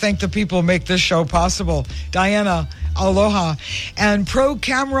 I got to thank the people who make this show possible. Diana, aloha. And Pro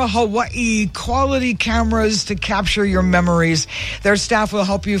Camera Hawaii, quality cameras to capture your memories. Their staff will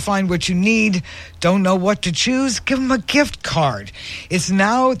help you find what you need. Don't know what to choose? Give them a gift card. It's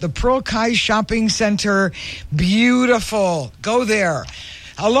now the Pearl Kai Shopping Center. Beautiful. Go there.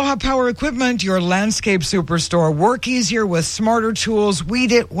 Aloha Power Equipment, your landscape superstore. Work easier with smarter tools.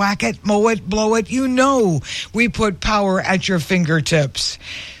 Weed it, whack it, mow it, blow it. You know we put power at your fingertips.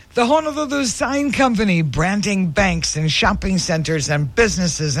 The Honolulu Sign Company, branding banks and shopping centers and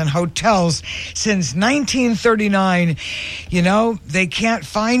businesses and hotels since 1939. You know, they can't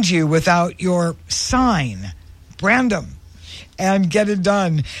find you without your sign. Brand them. and get it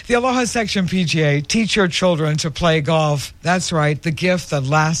done. The Aloha Section PGA, teach your children to play golf. That's right, the gift that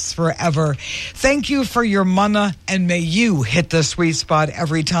lasts forever. Thank you for your mana, and may you hit the sweet spot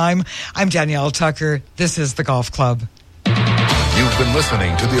every time. I'm Danielle Tucker. This is the Golf Club. You've been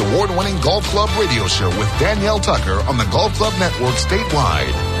listening to the award-winning Golf Club radio show with Danielle Tucker on the Golf Club Network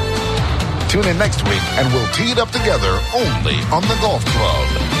statewide. Tune in next week and we'll tee it up together only on the Golf Club.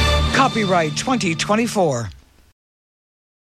 Copyright 2024.